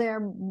 will there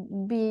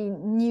be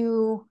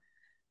new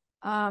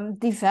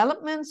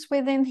developments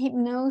within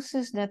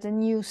hypnosis, that a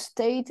new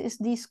state is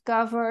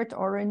discovered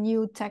or a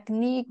new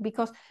technique?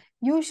 Because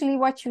usually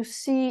what you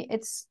see,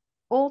 it's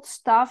old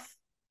stuff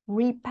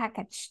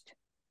repackaged.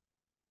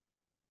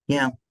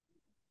 Yeah,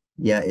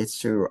 yeah, it's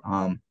true.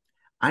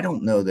 I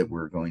don't know that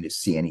we're going to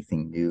see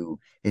anything new.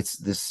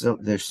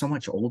 There's so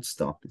much old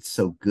stuff. It's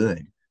so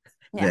good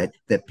Yeah, that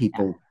yeah.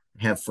 people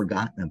have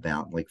forgotten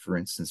about. Like, for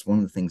instance, one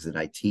of the things that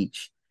I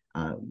teach,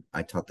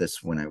 I taught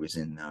this when I was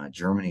in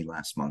Germany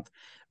last month,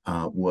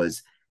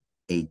 was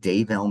a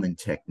Dave Ellman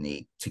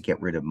technique to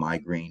get rid of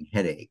migraine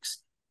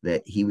headaches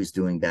that he was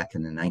doing back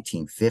in the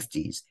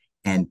 1950s.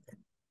 And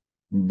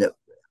the,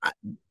 I,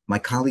 my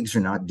colleagues are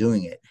not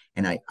doing it,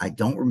 and I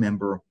don't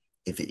remember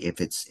if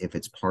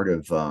it's part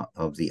of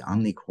the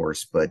Omni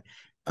course, but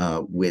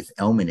with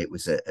Elman it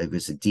was a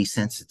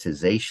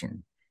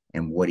desensitization,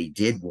 and what he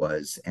did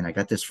was, and I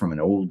got this from an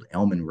old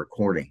Elman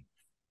recording,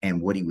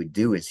 and what he would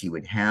do is he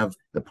would have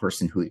the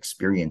person who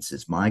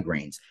experiences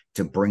migraines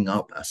to bring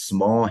up a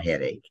small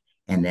headache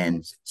and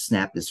then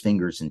snap his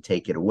fingers and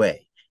take it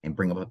away, and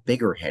bring up a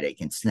bigger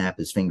headache and snap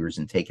his fingers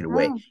and take it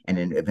away, Oh, and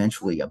then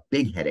eventually a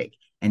big headache,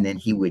 and then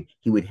he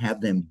would have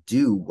them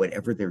do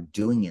whatever they're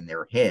doing in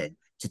their head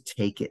to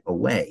take it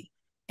away.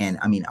 And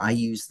I mean, I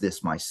use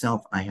this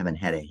myself. I haven't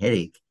had a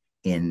headache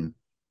in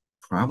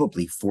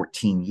probably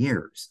 14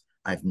 years.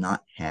 I've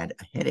not had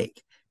a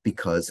headache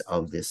because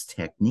of this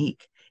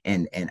technique.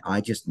 And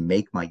I just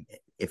make my,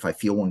 if I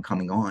feel one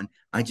coming on,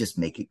 I just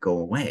make it go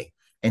away.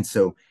 And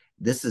so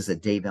this is a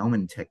Dave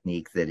Ellman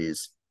technique that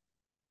is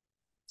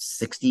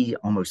 60,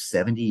 almost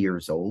 70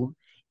 years old,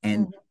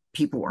 and mhm.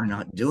 people are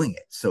not doing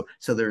it. So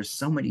there's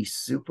so many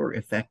super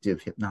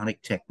effective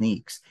hypnotic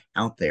techniques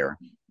out there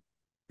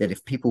that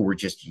if people were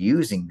just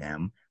using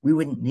them, we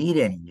wouldn't need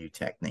any new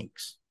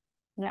techniques.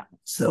 Yeah.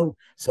 So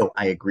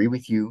I agree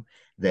with you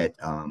that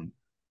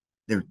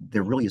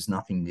there really is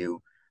nothing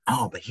new.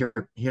 Oh, but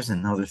here's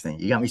another thing.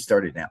 You got me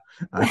started now.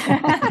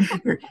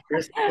 Here,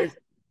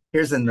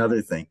 here's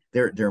another thing.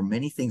 There are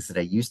many things that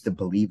I used to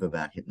believe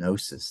about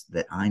hypnosis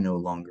that I no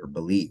longer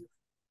believe.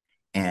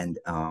 And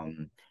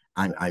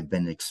I've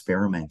been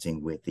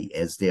experimenting with the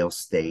Esdale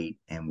state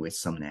and with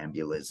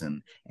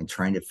somnambulism, and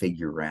trying to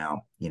figure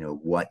out,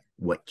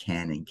 what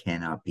can and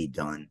cannot be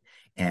done.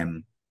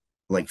 And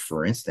like,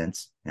 for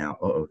instance, now,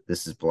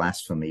 this is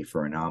blasphemy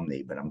for an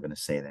Omni, but I'm going to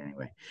say it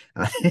anyway.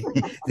 Uh,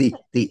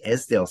 the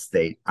Esdale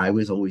state, I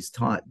was always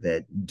taught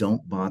that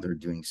don't bother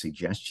doing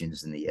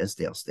suggestions in the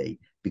Esdale state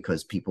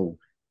because people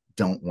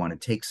don't want to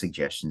take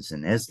suggestions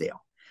in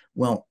Esdale.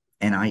 Well,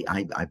 and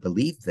I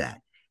believed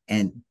that,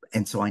 and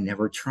so I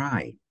never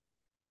tried.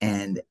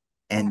 And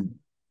and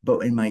but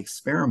in my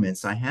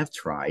experiments, I have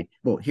tried.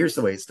 Well, here's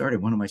the way it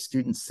started. One of my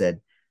students said,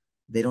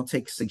 they don't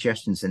take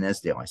suggestions in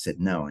Esdale. I said,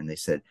 no. And they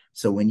said,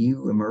 so when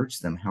you emerge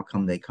them, how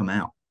come they come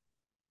out?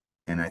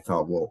 And I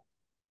thought, well,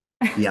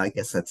 yeah, I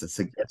guess that's a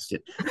suggestion.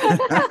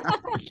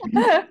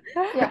 Yeah,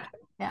 yeah,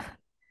 yeah.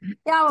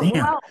 Damn.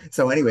 Well,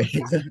 So anyway,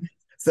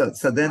 so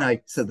then I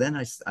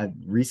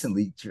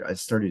recently I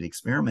started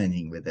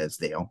experimenting with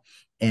Esdale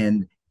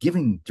and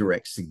giving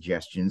direct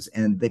suggestions,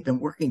 and they've been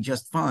working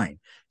just fine.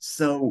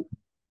 So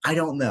I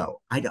don't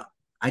know. I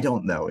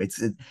don't know.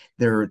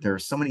 There are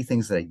so many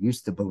things that I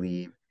used to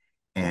believe,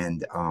 yeah,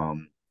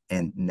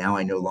 and now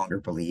I no longer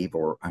believe,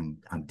 or I'm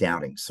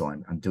doubting. So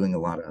I'm doing a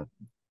lot of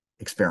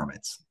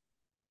experiments.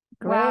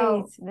 Great,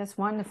 Wow. that's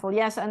wonderful.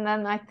 Yes, and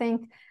then I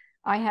think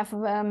I have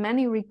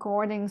many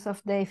recordings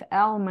of Dave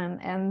Ellman,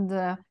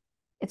 and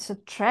it's a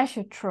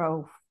treasure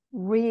trove,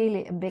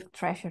 really a big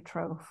treasure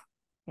trove.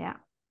 Yeah.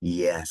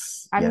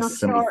 Yes, I'm yes, not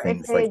so many sure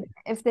things like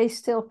if they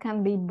still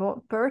can be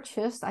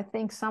purchased. I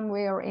think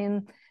somewhere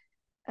in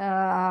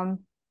um,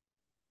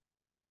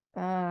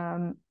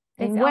 in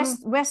in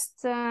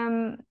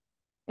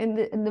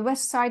the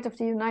west side of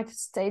the United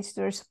States,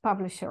 there's a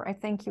publisher. I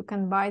think you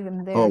can buy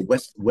them there. Oh,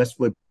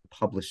 Westwood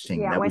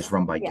Publishing. Yeah, That was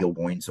run by yeah, Gil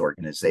Boyne's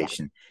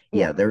organization.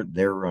 yeah, Yeah,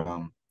 they're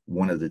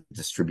one of the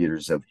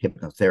distributors of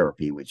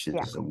hypnotherapy, which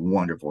yeah, is a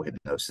wonderful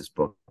hypnosis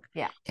book.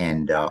 yeah.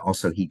 And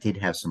also he did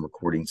have some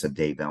recordings of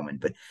Dave Ellman,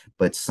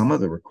 but some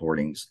of the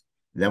recordings,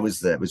 that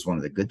was one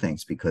of the good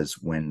things, because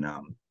when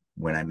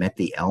I met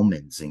the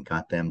Ellmans and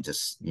got them to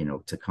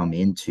to come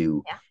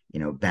into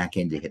Yeah. back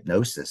into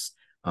hypnosis,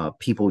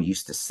 people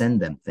used to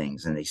send them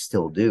things, and they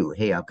still do.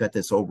 Hey, I've got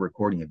this old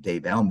recording of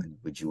Dave Ellman.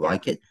 Would you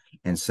like it?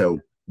 And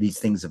so these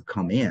things have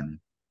come in,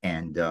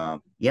 and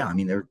yeah, I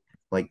mean, they're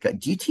like,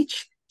 do you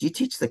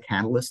teach the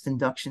catalyst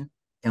induction,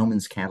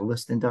 Ellman's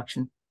catalyst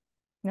induction?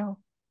 No.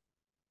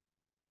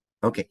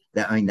 Okay,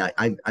 that I mean,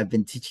 I've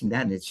been teaching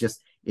that, and it's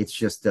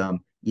just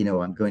I'm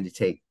going to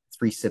take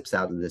 3 sips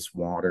out of this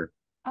water.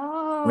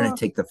 When I Oh,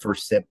 take the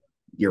first sip,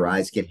 your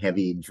eyes get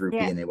heavy and droopy,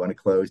 yeah, and they want to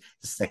close.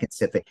 The second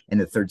sip, and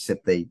the third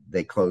sip,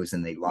 they close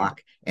and they yeah,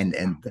 lock. And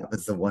that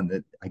was the one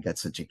that I got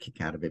such a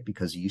kick out of it,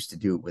 because you used to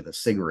do it with a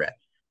cigarette.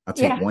 I'll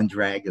take yeah, one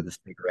drag of the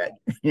cigarette,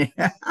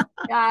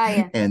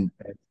 yeah. and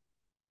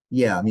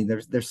yeah, I mean,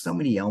 there's so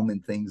many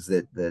Ellman things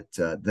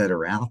that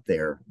are out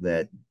there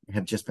that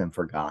have just been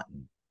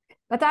forgotten.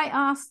 But I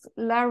asked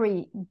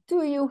Larry,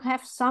 do you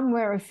have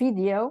somewhere a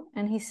video?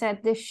 And he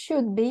said this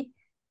should be,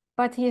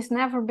 but he has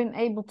never been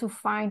able to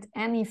find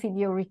any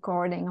video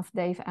recording of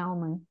Dave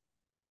Ellman.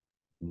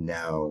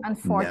 No, no, that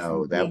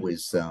Unfortunately.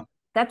 was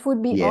That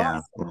would be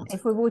yeah, awesome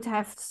if we would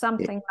have it,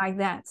 something like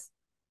that.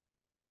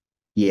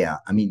 yeah.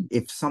 I mean,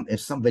 if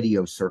some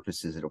video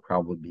surfaces, it'll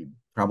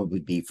probably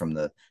be from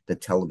the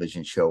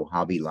television show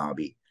Hobby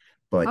Lobby,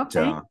 but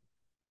Okay.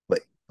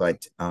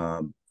 but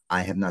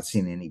I have not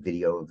seen any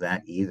video of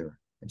that either.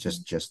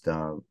 Just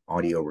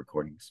audio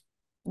recordings.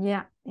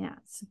 Yeah, yeah,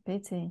 it's a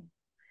pity.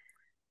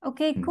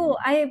 Okay, Mhm. cool.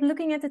 I am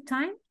looking at the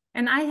time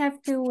and I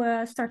have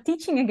to start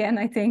teaching again,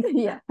 I think.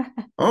 Yeah.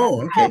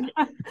 Oh, okay.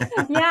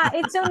 Yeah,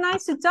 it's so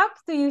nice to talk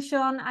to you,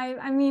 Sean.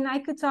 I mean, I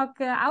could talk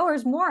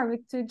hours more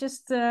to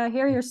just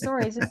hear your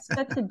stories. It's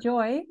such a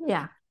joy.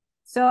 Yeah.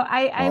 So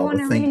I Oh, want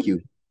well, to thank really,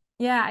 you.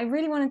 yeah, I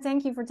really want to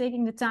thank you for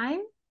taking the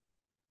time.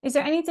 Is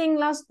there any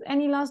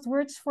last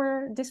words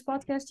for this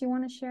podcast you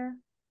want to share?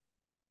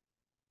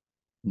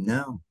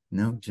 No,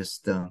 no,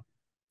 just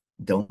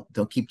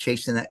don't keep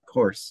chasing that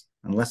course,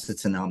 unless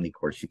it's an Omni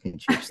course. You can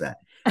chase that,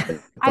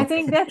 but I don't.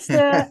 think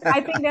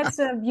that's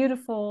a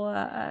beautiful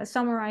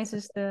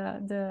summarizes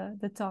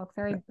the talk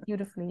very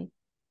beautifully.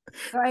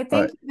 So I All thank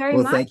right. you very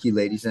Well, much. thank you,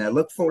 ladies, and I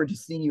look forward to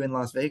seeing you in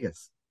Las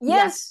Vegas.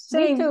 Yes,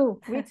 Me same.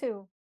 too. Me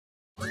too.